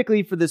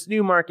specifically for this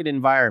new market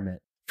environment.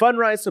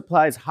 Fundrise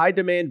supplies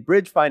high-demand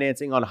bridge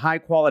financing on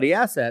high-quality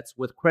assets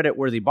with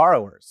credit-worthy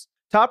borrowers.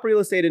 Top real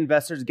estate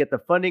investors get the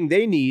funding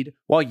they need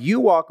while you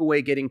walk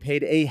away getting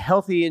paid a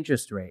healthy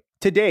interest rate.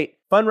 To date,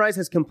 Fundrise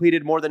has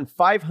completed more than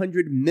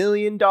 $500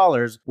 million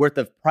worth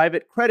of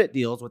private credit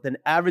deals with an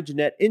average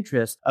net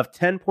interest of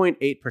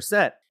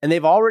 10.8%, and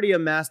they've already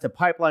amassed a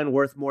pipeline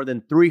worth more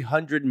than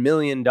 $300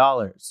 million.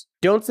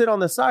 Don't sit on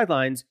the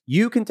sidelines.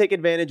 You can take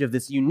advantage of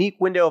this unique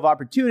window of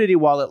opportunity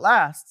while it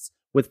lasts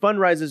with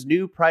Fundrise's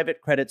new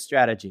private credit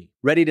strategy.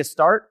 Ready to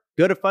start?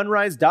 Go to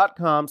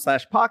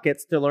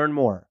fundrise.com/pockets to learn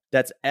more.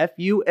 That's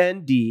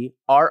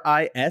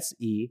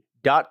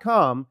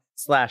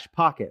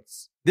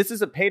fundrise.com/pockets. This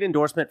is a paid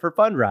endorsement for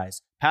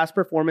Fundrise. Past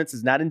performance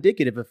is not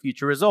indicative of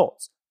future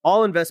results.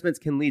 All investments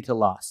can lead to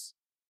loss.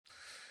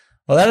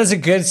 Well, that is a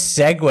good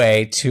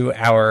segue to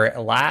our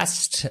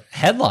last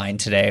headline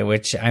today,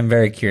 which I'm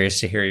very curious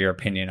to hear your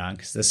opinion on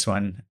because this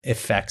one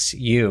affects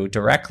you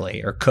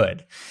directly, or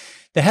could.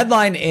 The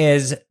headline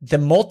is the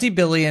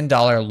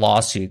multi-billion-dollar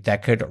lawsuit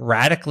that could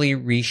radically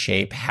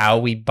reshape how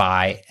we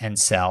buy and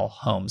sell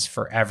homes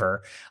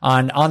forever.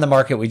 On the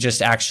Market, we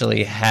just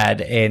actually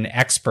had an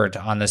expert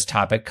on this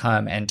topic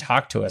come and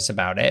talk to us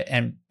about it.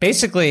 And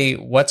basically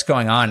what's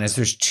going on is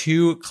there's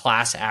two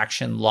class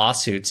action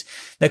lawsuits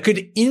that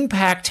could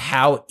impact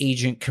how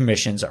agent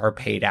commissions are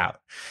paid out.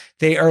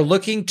 They are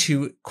looking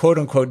to, quote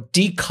unquote,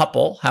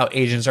 decouple how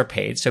agents are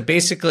paid. So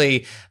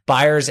basically,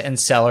 buyers and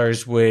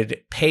sellers would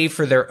pay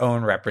for their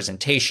own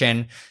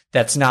representation.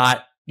 That's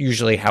not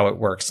usually how it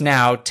works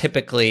now.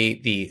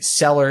 Typically, the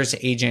seller's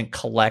agent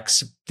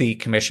collects the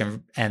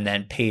commission and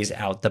then pays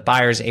out the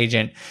buyer's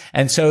agent.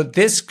 And so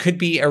this could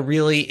be a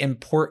really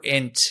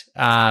important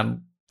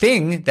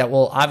thing that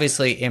will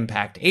obviously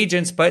impact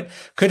agents, but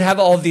could have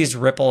all of these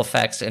ripple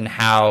effects in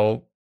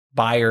how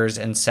buyers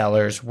and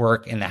sellers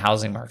work in the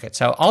housing market.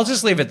 So I'll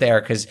just leave it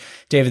there because,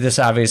 David, this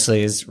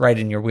obviously is right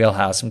in your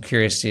wheelhouse. I'm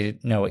curious to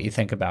know what you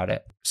think about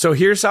it. So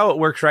here's how it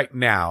works right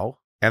now.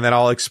 And then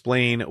I'll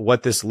explain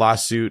what this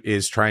lawsuit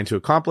is trying to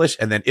accomplish.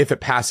 And then if it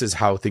passes,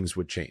 how things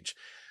would change.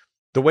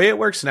 The way it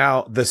works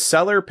now, the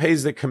seller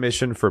pays the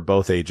commission for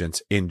both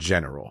agents in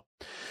general.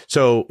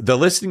 So the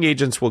listing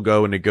agents will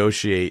go and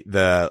negotiate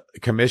the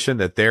commission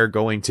that they're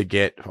going to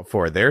get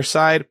for their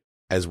side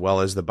as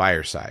well as the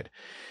buyer side.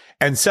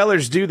 And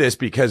sellers do this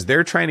because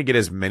they're trying to get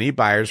as many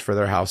buyers for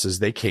their house as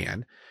they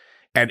can.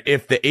 And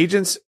if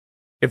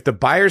the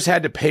buyers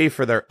had to pay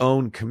for their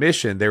own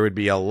commission, there would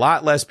be a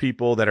lot less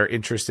people that are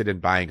interested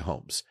in buying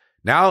homes.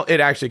 Now it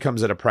actually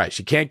comes at a price.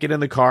 You can't get in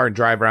the car and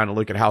drive around and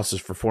look at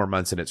houses for 4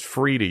 months and it's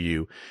free to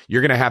you.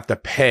 You're going to have to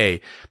pay.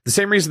 The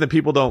same reason that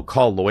people don't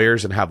call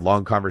lawyers and have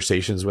long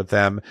conversations with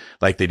them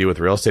like they do with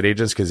real estate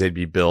agents, because they'd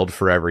be billed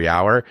for every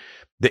hour.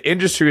 The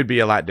industry would be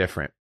a lot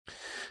different.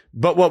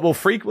 But what will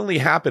frequently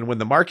happen when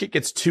the market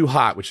gets too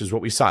hot, which is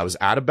what we saw, it was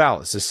out of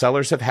balance. The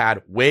sellers have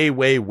had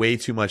way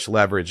too much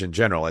leverage in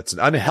general. It's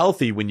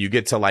unhealthy when you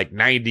get to like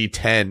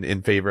 90-10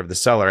 in favor of the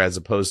seller as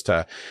opposed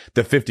to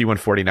the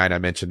 51-49 I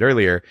mentioned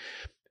earlier.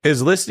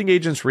 Is listing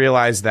agents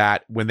realize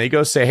that when they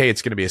go say, hey,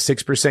 it's going to be a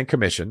 6%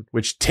 commission,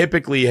 which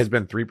typically has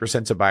been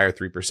 3% to buyer,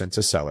 3%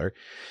 to seller,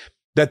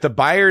 that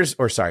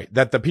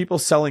the people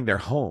selling their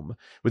home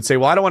would say,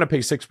 well, I don't want to pay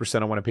 6%.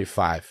 I want to pay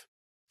 5%.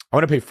 I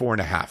want to pay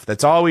 4.5%.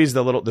 That's always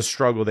the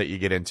struggle that you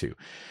get into.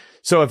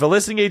 So if a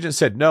listing agent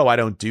said, no, I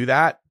don't do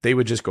that, they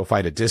would just go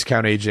find a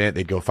discount agent.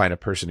 They'd go find a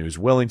person who's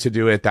willing to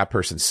do it. That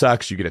person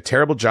sucks. You get a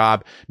terrible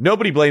job.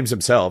 Nobody blames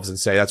themselves and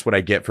say, that's what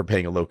I get for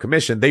paying a low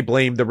commission. They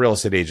blame the real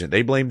estate agent.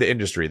 They blame the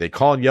industry. They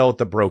call and yell at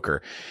the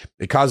broker.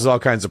 It causes all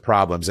kinds of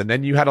problems. And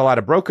then you had a lot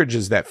of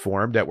brokerages that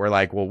formed that were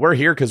like, well, we're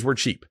here because we're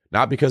cheap,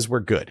 not because we're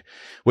good,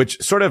 which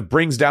sort of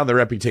brings down the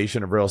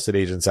reputation of real estate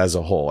agents as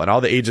a whole. And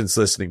all the agents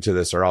listening to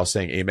this are all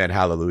saying amen,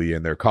 hallelujah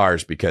in their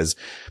cars because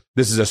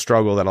this is a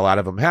struggle that a lot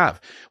of them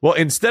have. Well,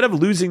 instead of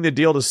losing the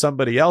deal to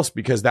somebody else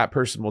because that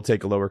person will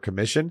take a lower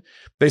commission,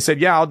 they said,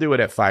 yeah, I'll do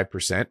it at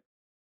 5%.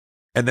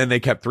 And then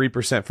they kept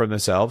 3% for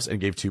themselves and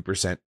gave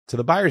 2% to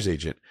the buyer's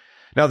agent.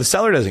 Now, the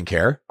seller doesn't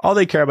care. All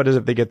they care about is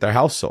if they get their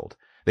house sold.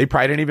 They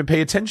probably didn't even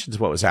pay attention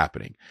to what was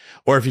happening.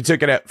 Or if you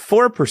took it at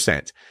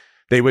 4%,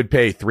 they would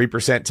pay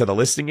 3% to the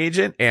listing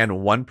agent and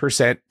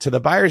 1% to the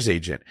buyer's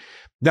agent.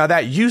 Now,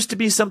 that used to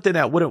be something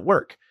that wouldn't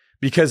work,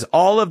 because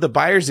all of the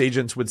buyer's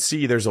agents would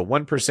see there's a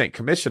 1%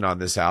 commission on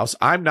this house.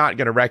 I'm not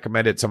going to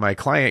recommend it to my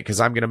client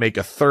because I'm going to make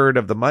a third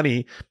of the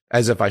money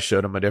as if I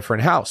showed them a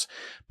different house.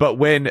 But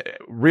when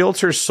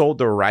realtors sold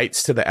the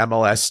rights to the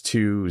MLS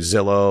to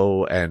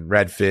Zillow and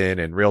Redfin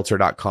and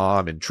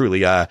Realtor.com and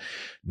Trulia,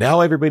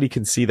 now everybody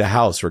can see the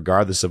house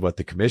regardless of what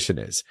the commission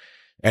is.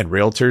 And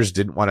realtors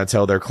didn't want to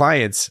tell their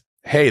clients,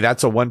 hey,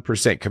 that's a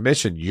 1%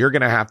 commission. You're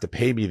going to have to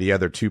pay me the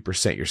other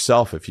 2%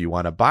 yourself if you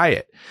want to buy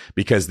it,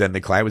 because then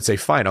the client would say,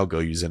 fine, I'll go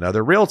use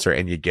another realtor.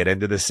 And you get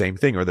into the same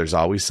thing, or there's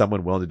always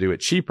someone willing to do it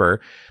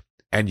cheaper.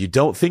 And you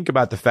don't think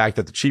about the fact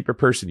that the cheaper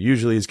person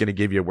usually is going to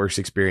give you a worse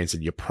experience,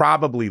 and you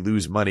probably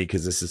lose money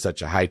because this is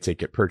such a high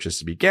ticket purchase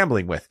to be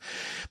gambling with.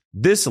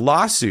 This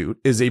lawsuit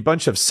is a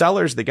bunch of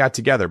sellers that got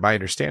together, my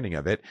understanding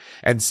of it,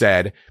 and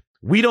said,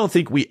 we don't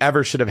think we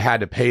ever should have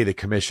had to pay the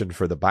commission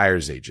for the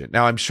buyer's agent.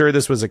 Now, I'm sure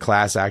this was a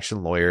class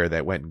action lawyer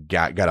that went and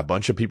got a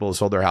bunch of people who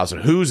sold their house.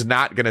 And who's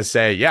not going to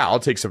say, yeah, I'll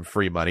take some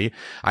free money.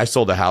 I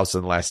sold a house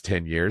in the last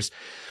 10 years.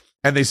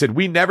 And they said,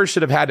 we never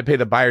should have had to pay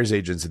the buyer's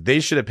agents. They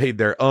should have paid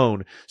their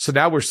own. So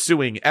now we're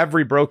suing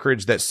every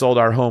brokerage that sold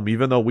our home,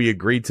 even though we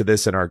agreed to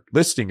this in our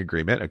listing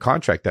agreement, a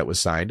contract that was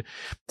signed,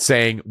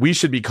 saying we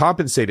should be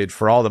compensated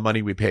for all the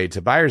money we paid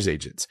to buyer's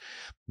agents.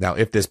 Now,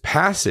 if this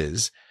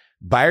passes,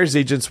 buyer's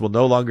agents will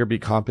no longer be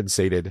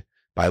compensated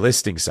by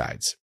listing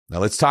sides. Now,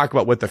 let's talk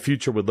about what the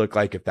future would look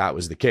like if that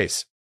was the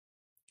case.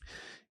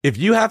 If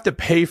you have to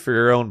pay for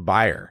your own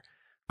buyer,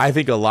 I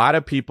think a lot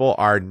of people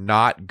are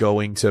not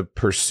going to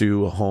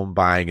pursue home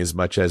buying as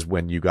much as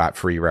when you got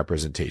free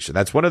representation.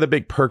 That's one of the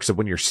big perks of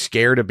when you're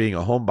scared of being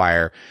a home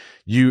buyer.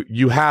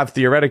 You have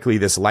theoretically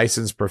this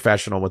licensed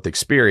professional with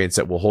experience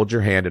that will hold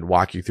your hand and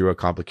walk you through a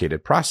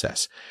complicated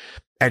process.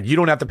 And you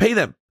don't have to pay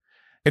them.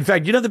 In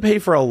fact, you don't have to pay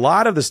for a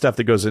lot of the stuff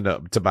that goes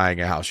into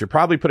buying a house. You're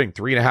probably putting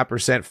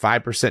 3.5%,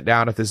 5%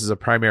 down if this is a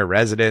primary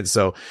residence.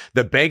 So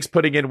the bank's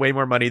putting in way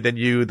more money than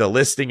you. The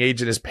listing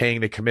agent is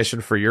paying the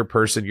commission for your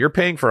person. You're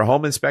paying for a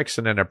home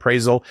inspection and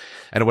appraisal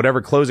and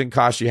whatever closing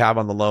costs you have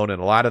on the loan. And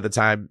a lot of the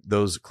time,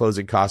 those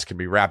closing costs can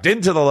be wrapped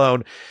into the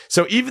loan.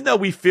 So even though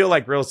we feel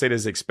like real estate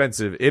is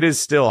expensive, it is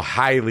still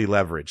highly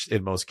leveraged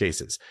in most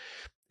cases.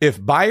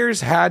 If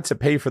buyers had to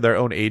pay for their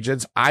own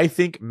agents, I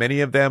think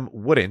many of them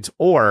wouldn't,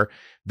 or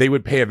they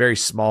would pay a very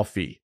small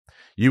fee.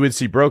 You would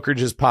see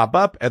brokerages pop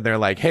up and they're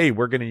like, hey,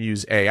 we're going to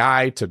use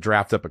AI to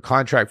draft up a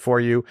contract for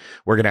you.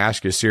 We're going to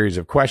ask you a series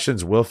of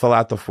questions. We'll fill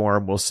out the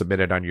form. We'll submit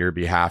it on your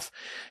behalf.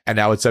 And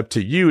now it's up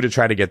to you to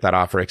try to get that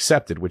offer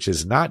accepted, which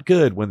is not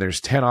good when there's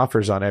 10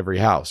 offers on every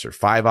house or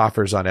 5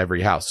 offers on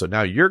every house. So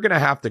now you're going to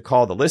have to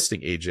call the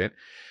listing agent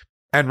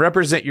and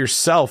represent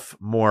yourself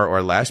more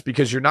or less,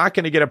 because you're not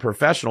going to get a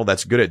professional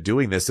that's good at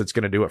doing this that's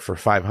going to do it for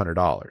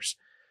 $500.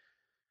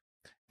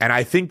 And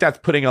I think that's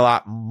putting a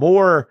lot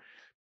more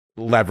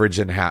leverage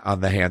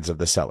on the hands of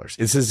the sellers.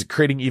 This is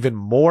creating even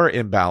more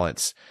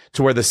imbalance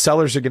to where the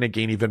sellers are going to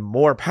gain even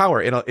more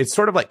power. It's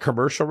sort of like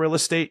commercial real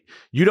estate.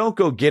 You don't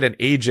go get an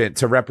agent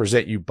to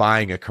represent you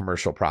buying a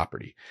commercial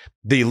property.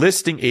 The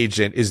listing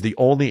agent is the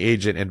only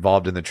agent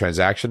involved in the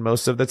transaction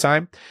most of the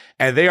time.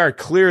 And they are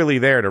clearly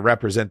there to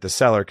represent the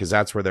seller because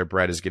that's where their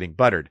bread is getting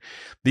buttered.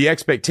 The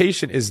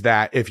expectation is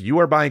that if you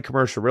are buying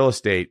commercial real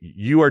estate,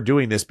 you are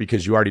doing this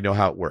because you already know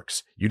how it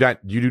works. You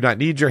do not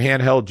need your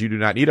handheld. You do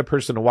not need a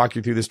person to walk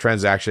you through this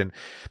transaction.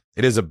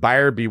 It is a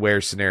buyer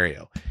beware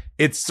scenario.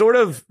 It's sort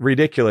of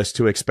ridiculous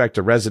to expect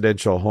a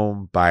residential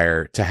home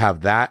buyer to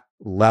have that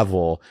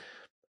level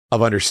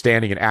of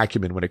understanding and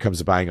acumen when it comes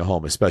to buying a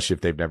home, especially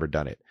if they've never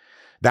done it.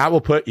 That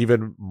will put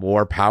even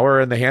more power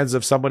in the hands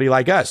of somebody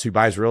like us who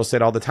buys real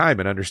estate all the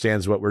time and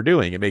understands what we're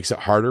doing. It makes it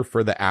harder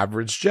for the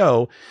average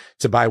Joe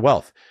to buy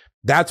wealth.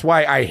 That's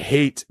why I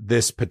hate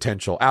this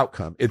potential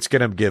outcome. It's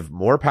going to give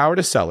more power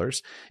to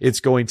sellers. It's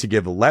going to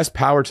give less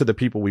power to the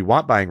people we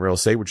want buying real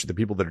estate, which are the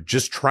people that are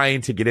just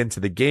trying to get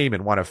into the game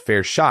and want a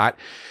fair shot.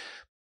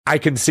 I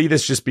can see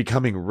this just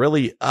becoming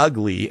really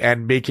ugly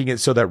and making it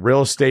so that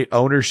real estate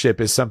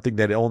ownership is something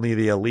that only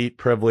the elite,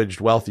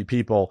 privileged, wealthy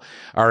people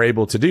are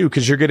able to do,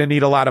 because you're going to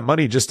need a lot of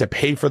money just to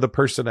pay for the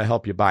person to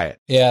help you buy it.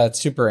 Yeah, it's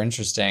super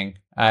interesting.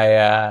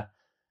 I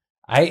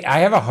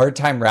have a hard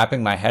time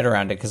wrapping my head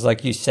around it because,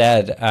 like you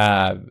said,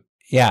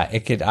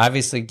 it could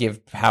obviously give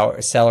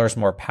sellers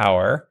more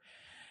power.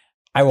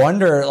 I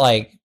wonder,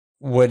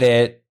 would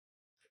it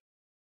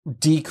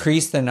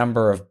decrease the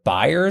number of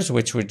buyers,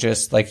 which would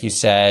just, like you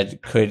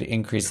said, could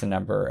increase the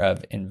number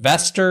of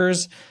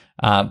investors?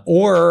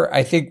 Or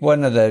I think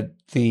one of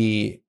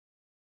the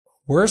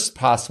worst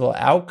possible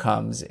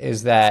outcomes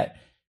is that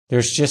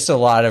there's just a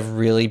lot of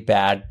really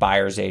bad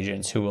buyer's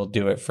agents who will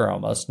do it for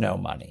almost no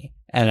money.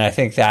 And I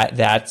think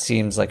that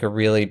seems like a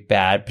really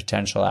bad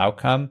potential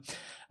outcome.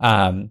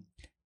 And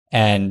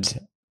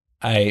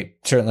I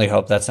certainly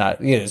hope that's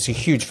not, it's a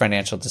huge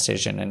financial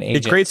decision. And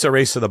it creates a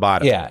race to the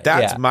bottom.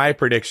 That's yeah. My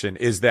prediction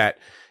is that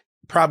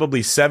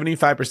probably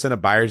 75%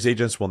 of buyer's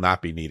agents will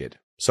not be needed.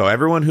 So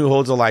everyone who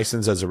holds a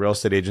license as a real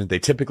estate agent, they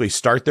typically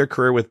start their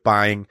career with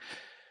buying.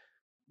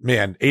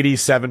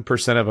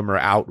 87% of them are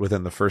out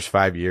within the first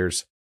 5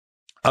 years.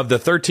 Of the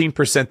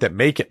 13% that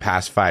make it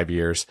past 5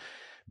 years,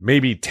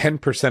 maybe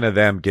 10% of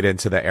them get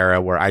into the era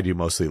where I do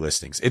mostly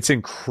listings. It's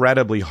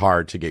incredibly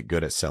hard to get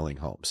good at selling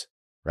homes,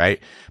 right?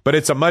 But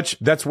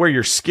that's where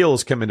your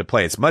skills come into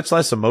play. It's much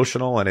less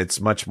emotional and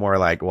it's much more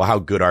like, well, how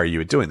good are you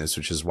at doing this?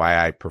 Which is why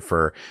I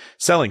prefer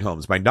selling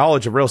homes. My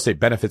knowledge of real estate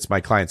benefits my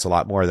clients a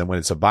lot more than when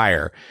it's a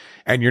buyer.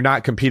 And you're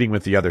not competing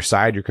with the other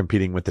side. You're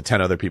competing with the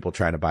 10 other people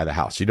trying to buy the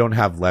house. You don't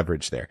have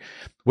leverage there.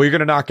 Well, you're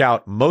going to knock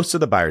out most of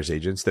the buyer's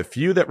agents. The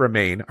few that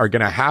remain are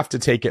going to have to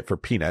take it for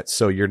peanuts.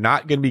 So you're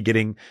not going to be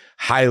getting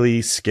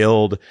highly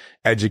skilled,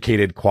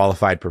 educated,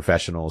 qualified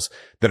professionals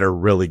that are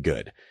really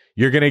good.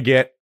 You're going to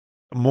get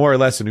more or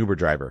less an Uber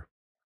driver.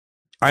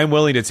 I'm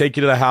willing to take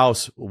you to the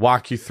house,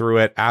 walk you through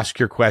it, ask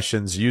your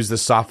questions, use the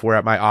software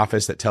at my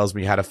office that tells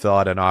me how to fill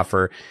out an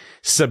offer,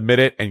 submit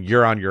it, and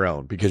you're on your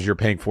own because you're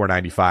paying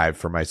 $4.95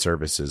 for my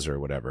services or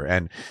whatever.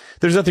 And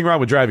there's nothing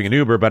wrong with driving an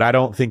Uber, but I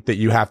don't think that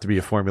you have to be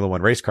a Formula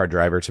One race car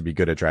driver to be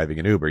good at driving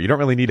an Uber. You don't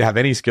really need to have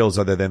any skills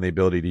other than the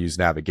ability to use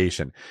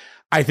navigation.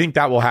 I think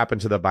that will happen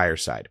to the buyer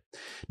side.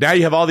 Now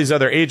you have all these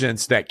other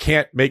agents that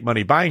can't make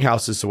money buying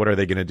houses. So what are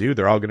they going to do?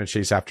 They're all going to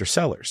chase after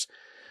sellers.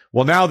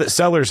 Well, now that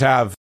sellers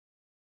have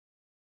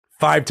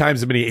 5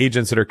 times as many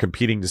agents that are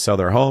competing to sell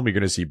their home, you're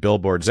going to see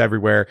billboards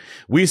everywhere.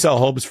 We sell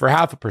homes for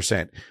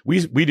 0.5%.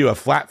 We do a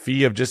flat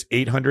fee of just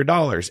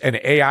 $800, and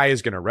AI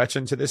is going to rush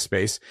into this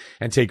space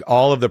and take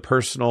all of the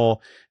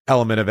personal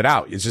element of it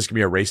out. It's just going to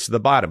be a race to the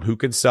bottom. Who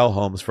can sell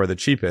homes for the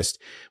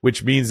cheapest,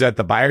 which means that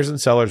the buyers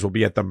and sellers will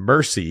be at the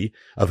mercy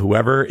of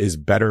whoever is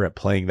better at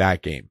playing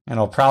that game. And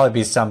it'll probably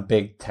be some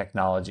big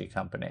technology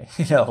company,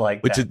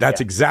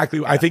 That's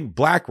exactly, I think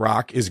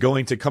BlackRock is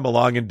going to come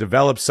along and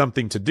develop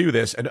something to do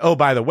this. And oh,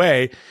 by the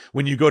way,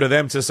 when you go to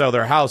them to sell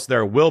their house,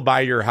 there will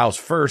buy your house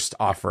first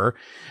offer.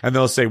 And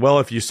they'll say, well,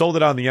 if you sold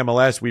it on the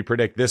MLS, we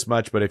predict this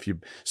much, but if you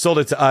sold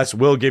it to us,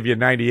 we'll give you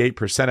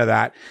 98% of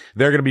that.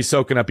 They're going to be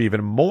soaking up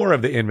even more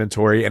of the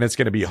inventory, and it's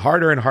going to be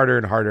harder and harder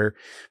and harder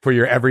for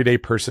your everyday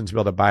person to be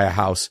able to buy a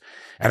house.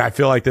 And I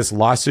feel like this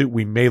lawsuit,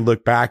 we may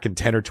look back in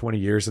 10 or 20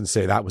 years and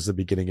say that was the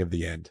beginning of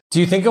the end. Do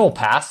you think it will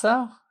pass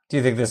though? Do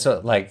you think this,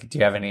 do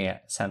you have any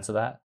sense of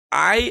that?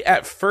 I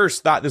at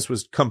first thought this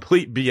was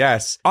complete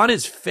BS. On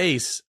its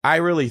face, I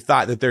really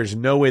thought that there's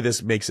no way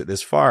this makes it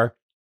this far,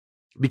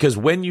 because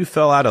when you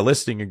fill out a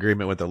listing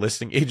agreement with a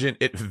listing agent,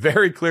 it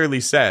very clearly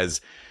says,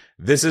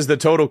 this is the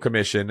total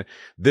commission.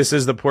 This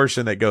is the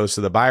portion that goes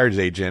to the buyer's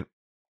agent.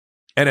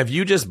 And if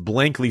you just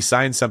blankly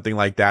sign something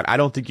like that, I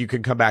don't think you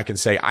can come back and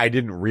say, I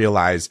didn't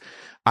realize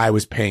I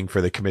was paying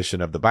for the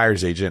commission of the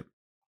buyer's agent.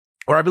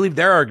 Or I believe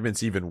their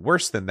argument's even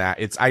worse than that.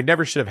 I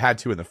never should have had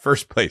to in the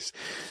first place.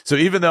 So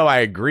even though I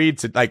agreed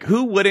to,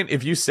 who wouldn't,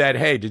 if you said,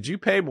 hey, did you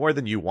pay more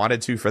than you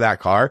wanted to for that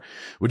car?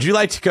 Would you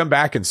like to come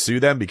back and sue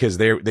them because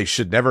they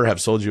should never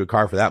have sold you a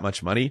car for that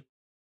much money?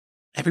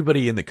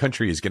 Everybody in the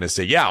country is going to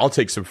say, yeah, I'll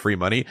take some free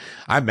money.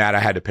 I'm mad I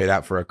had to pay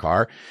that for a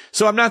car.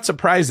 So I'm not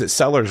surprised that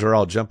sellers are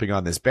all jumping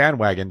on this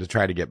bandwagon to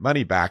try to get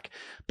money back.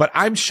 But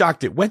I'm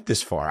shocked it went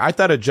this far. I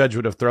thought a judge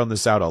would have thrown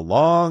this out a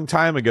long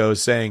time ago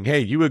saying, hey,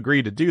 you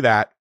agreed to do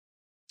that.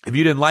 If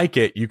you didn't like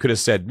it, you could have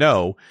said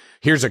no.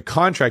 Here's a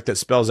contract that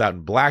spells out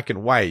in black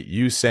and white,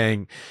 you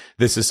saying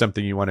this is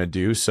something you want to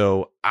do.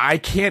 So I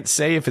can't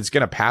say if it's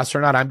going to pass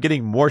or not. I'm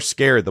getting more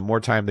scared the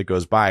more time that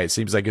goes by. It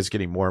seems like it's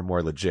getting more and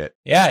more legit.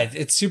 Yeah,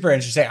 it's super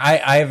interesting.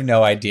 I have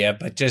no idea,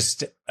 but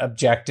just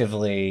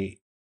objectively,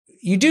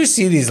 you do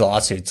see these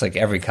lawsuits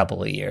every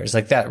couple of years.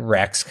 That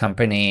Rex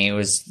company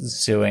was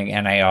suing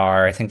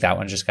NAR. I think that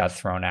one just got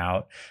thrown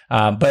out.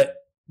 But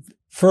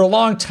for a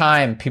long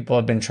time, people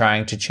have been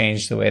trying to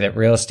change the way that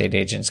real estate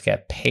agents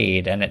get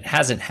paid, and it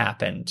hasn't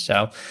happened.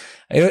 So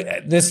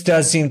this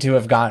does seem to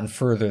have gotten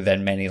further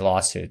than many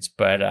lawsuits,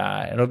 but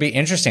it'll be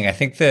interesting. I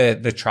think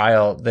the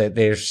trial,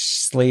 they're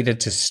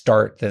slated to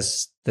start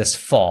this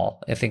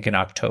fall, I think in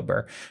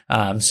October.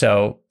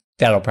 So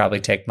that'll probably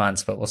take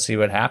months, but we'll see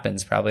what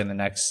happens probably in the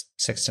next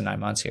 6 to 9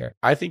 months here.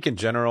 I think in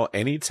general,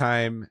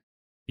 anytime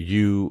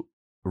you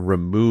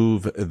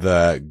remove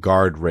the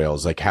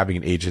guardrails, like having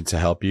an agent to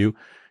help you,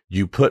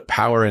 you put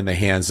power in the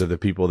hands of the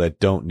people that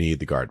don't need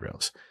the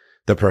guardrails,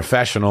 the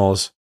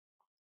professionals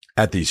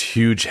at these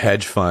huge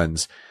hedge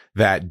funds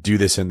that do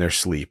this in their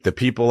sleep, the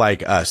people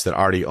like us that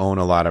already own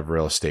a lot of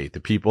real estate, the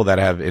people that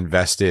have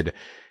invested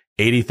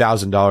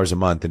 $80,000 a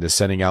month into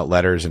sending out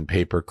letters and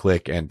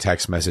pay-per-click and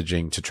text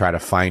messaging to try to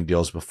find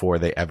deals before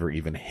they ever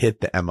even hit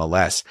the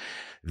MLS.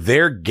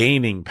 They're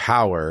gaining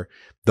power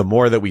the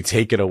more that we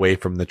take it away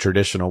from the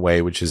traditional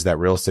way, which is that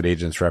real estate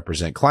agents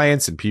represent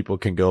clients and people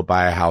can go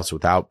buy a house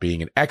without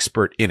being an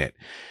expert in it.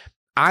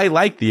 I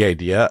like the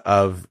idea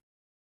of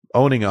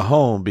owning a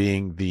home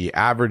being the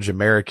average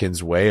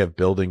American's way of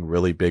building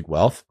really big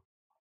wealth,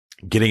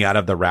 getting out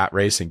of the rat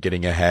race and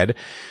getting ahead.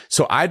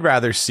 So I'd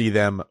rather see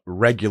them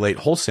regulate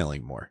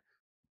wholesaling more.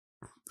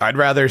 I'd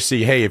rather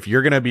see, hey, if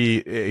you're going to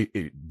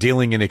be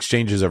dealing in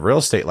exchanges of real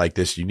estate like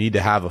this, you need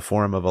to have a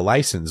form of a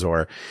license.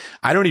 Or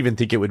I don't even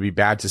think it would be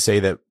bad to say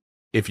that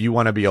if you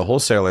want to be a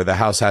wholesaler, the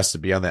house has to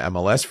be on the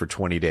MLS for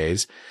 20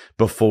 days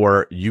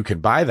before you can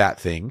buy that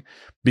thing,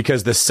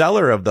 because the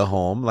seller of the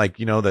home,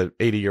 the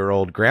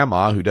 80-year-old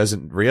grandma who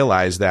doesn't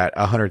realize that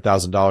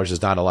 $100,000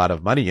 is not a lot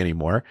of money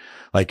anymore,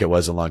 like it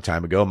was a long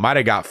time ago, might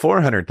have got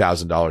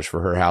 $400,000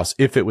 for her house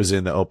if it was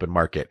in the open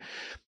market.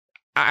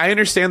 I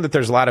understand that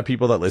there's a lot of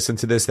people that listen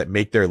to this that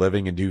make their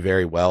living and do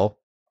very well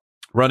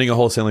running a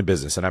wholesaling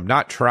business. And I'm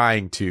not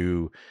trying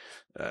to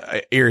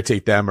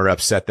irritate them or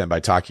upset them by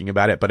talking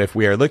about it. But if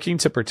we are looking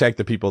to protect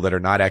the people that are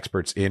not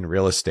experts in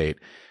real estate,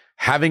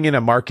 having in a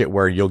market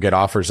where you'll get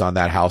offers on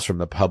that house from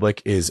the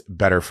public is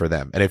better for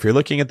them. And if you're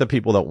looking at the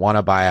people that want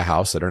to buy a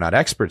house that are not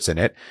experts in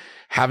it,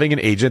 having an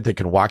agent that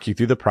can walk you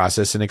through the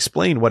process and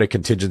explain what a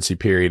contingency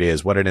period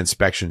is, what an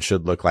inspection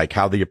should look like,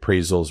 how the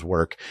appraisals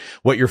work,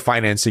 what your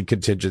financing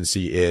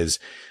contingency is,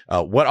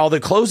 what all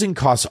the closing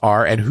costs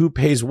are and who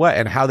pays what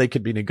and how they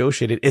could be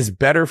negotiated is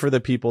better for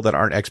the people that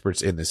aren't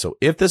experts in this. So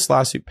if this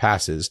lawsuit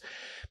passes,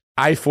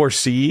 I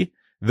foresee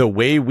the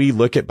way we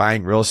look at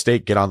buying real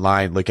estate, get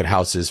online, look at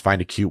houses,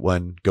 find a cute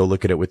one, go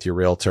look at it with your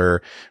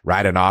realtor,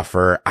 write an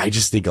offer. I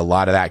just think a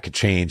lot of that could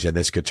change and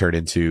this could turn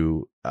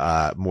into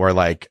more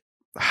like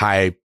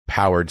high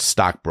powered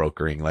stock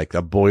brokering, like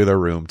a boiler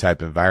room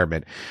type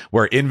environment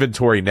where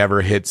inventory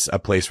never hits a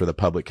place where the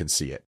public can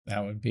see it.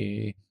 That would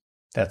be,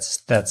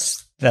 that's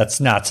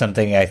not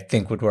something I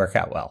think would work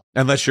out well.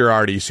 Unless you're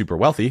already super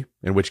wealthy,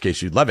 in which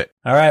case you'd love it.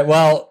 All right.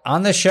 Well,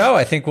 on the show,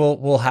 I think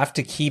we'll have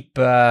to keep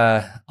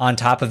on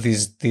top of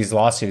these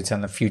lawsuits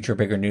on the future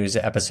Bigger News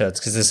episodes,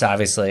 because this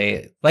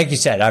obviously, like you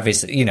said,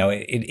 obviously,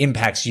 it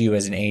impacts you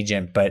as an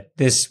agent, but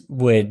this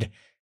would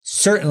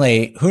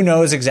certainly, who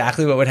knows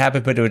exactly what would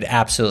happen, but it would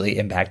absolutely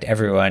impact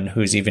everyone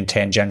who's even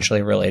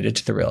tangentially related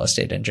to the real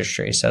estate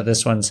industry. So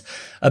this one's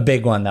a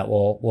big one that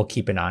we'll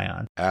keep an eye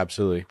on.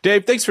 Absolutely.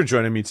 Dave, thanks for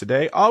joining me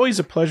today. Always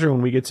a pleasure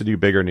when we get to do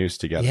Bigger News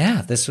together.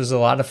 Yeah, this was a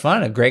lot of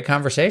fun. A great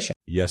conversation.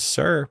 Yes,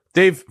 sir.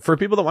 Dave, for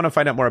people that want to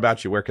find out more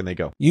about you, where can they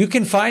go? You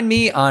can find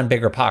me on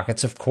Bigger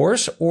Pockets, of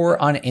course, or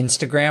on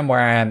Instagram, where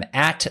I'm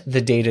at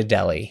the Data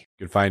Deli.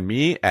 You can find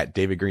me at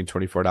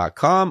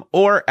davidgreen24.com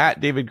or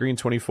at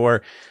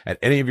davidgreen24 at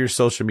any of your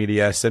social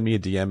media. Send me a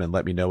DM and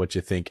let me know what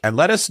you think. And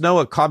let us know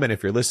a comment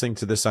if you're listening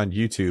to this on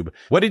YouTube.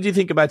 What did you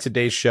think about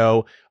today's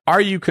show?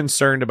 Are you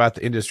concerned about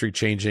the industry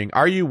changing?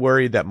 Are you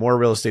worried that more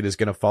real estate is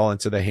going to fall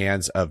into the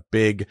hands of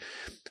big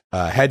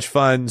hedge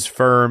funds,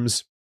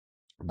 firms,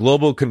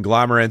 global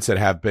conglomerates that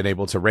have been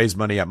able to raise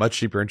money at much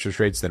cheaper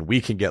interest rates than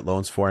we can get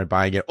loans for and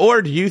buying it?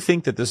 Or do you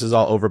think that this is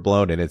all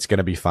overblown and it's going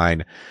to be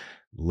fine?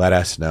 Let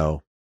us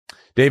know.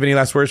 Dave, any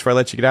last words before I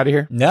let you get out of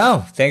here?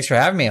 No, thanks for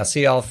having me. I'll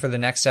see y'all for the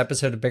next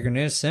episode of Bigger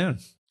News soon.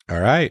 All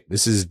right.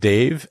 This is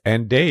Dave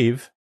and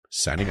Dave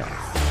signing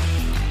off.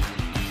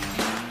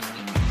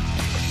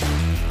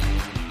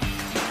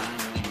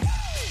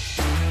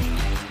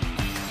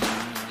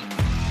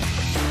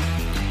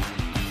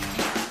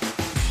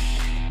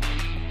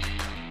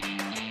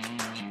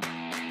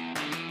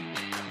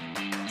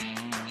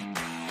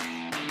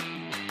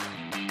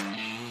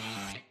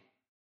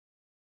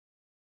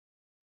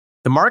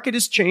 The market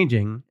is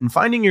changing, and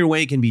finding your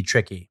way can be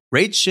tricky.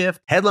 Rates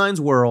shift,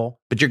 headlines whirl,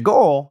 but your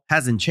goal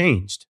hasn't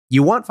changed.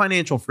 You want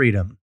financial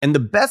freedom. And the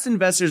best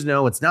investors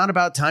know it's not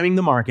about timing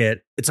the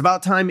market, it's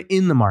about time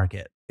in the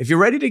market. If you're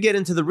ready to get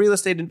into the real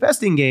estate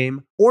investing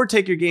game or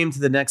take your game to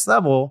the next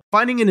level,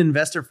 finding an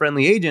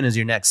investor-friendly agent is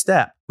your next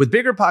step. With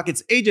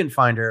BiggerPockets Agent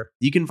Finder,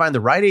 you can find the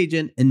right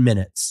agent in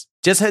minutes.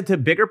 Just head to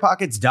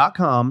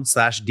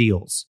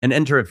biggerpockets.com/deals and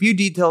enter a few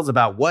details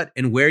about what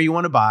and where you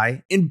want to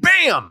buy, and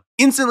bam!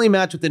 Instantly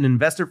match with an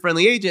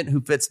investor-friendly agent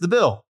who fits the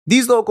bill.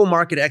 These local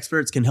market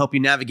experts can help you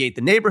navigate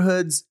the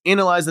neighborhoods,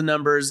 analyze the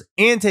numbers,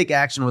 and take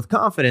action with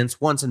confidence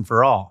once and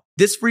for all.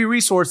 This free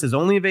resource is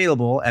only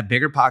available at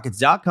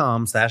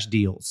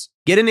biggerpockets.com/deals.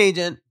 Get an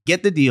agent,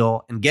 get the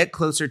deal, and get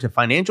closer to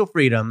financial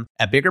freedom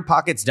at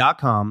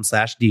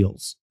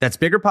biggerpockets.com/deals. That's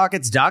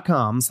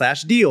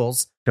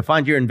biggerpockets.com/deals to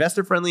find your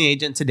investor-friendly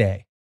agent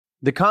today.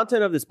 The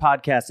content of this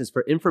podcast is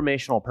for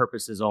informational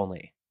purposes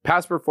only.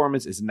 Past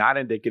performance is not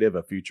indicative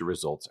of future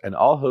results, and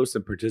all host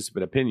and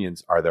participant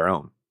opinions are their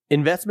own.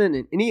 Investment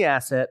in any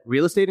asset,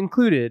 real estate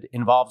included,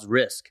 involves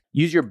risk.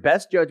 Use your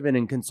best judgment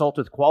and consult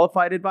with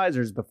qualified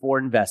advisors before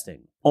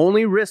investing.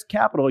 Only risk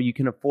capital you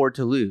can afford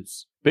to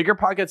lose.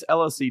 BiggerPockets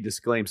LLC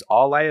disclaims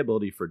all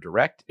liability for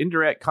direct,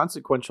 indirect,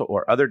 consequential,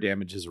 or other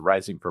damages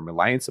arising from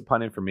reliance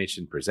upon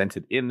information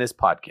presented in this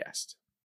podcast.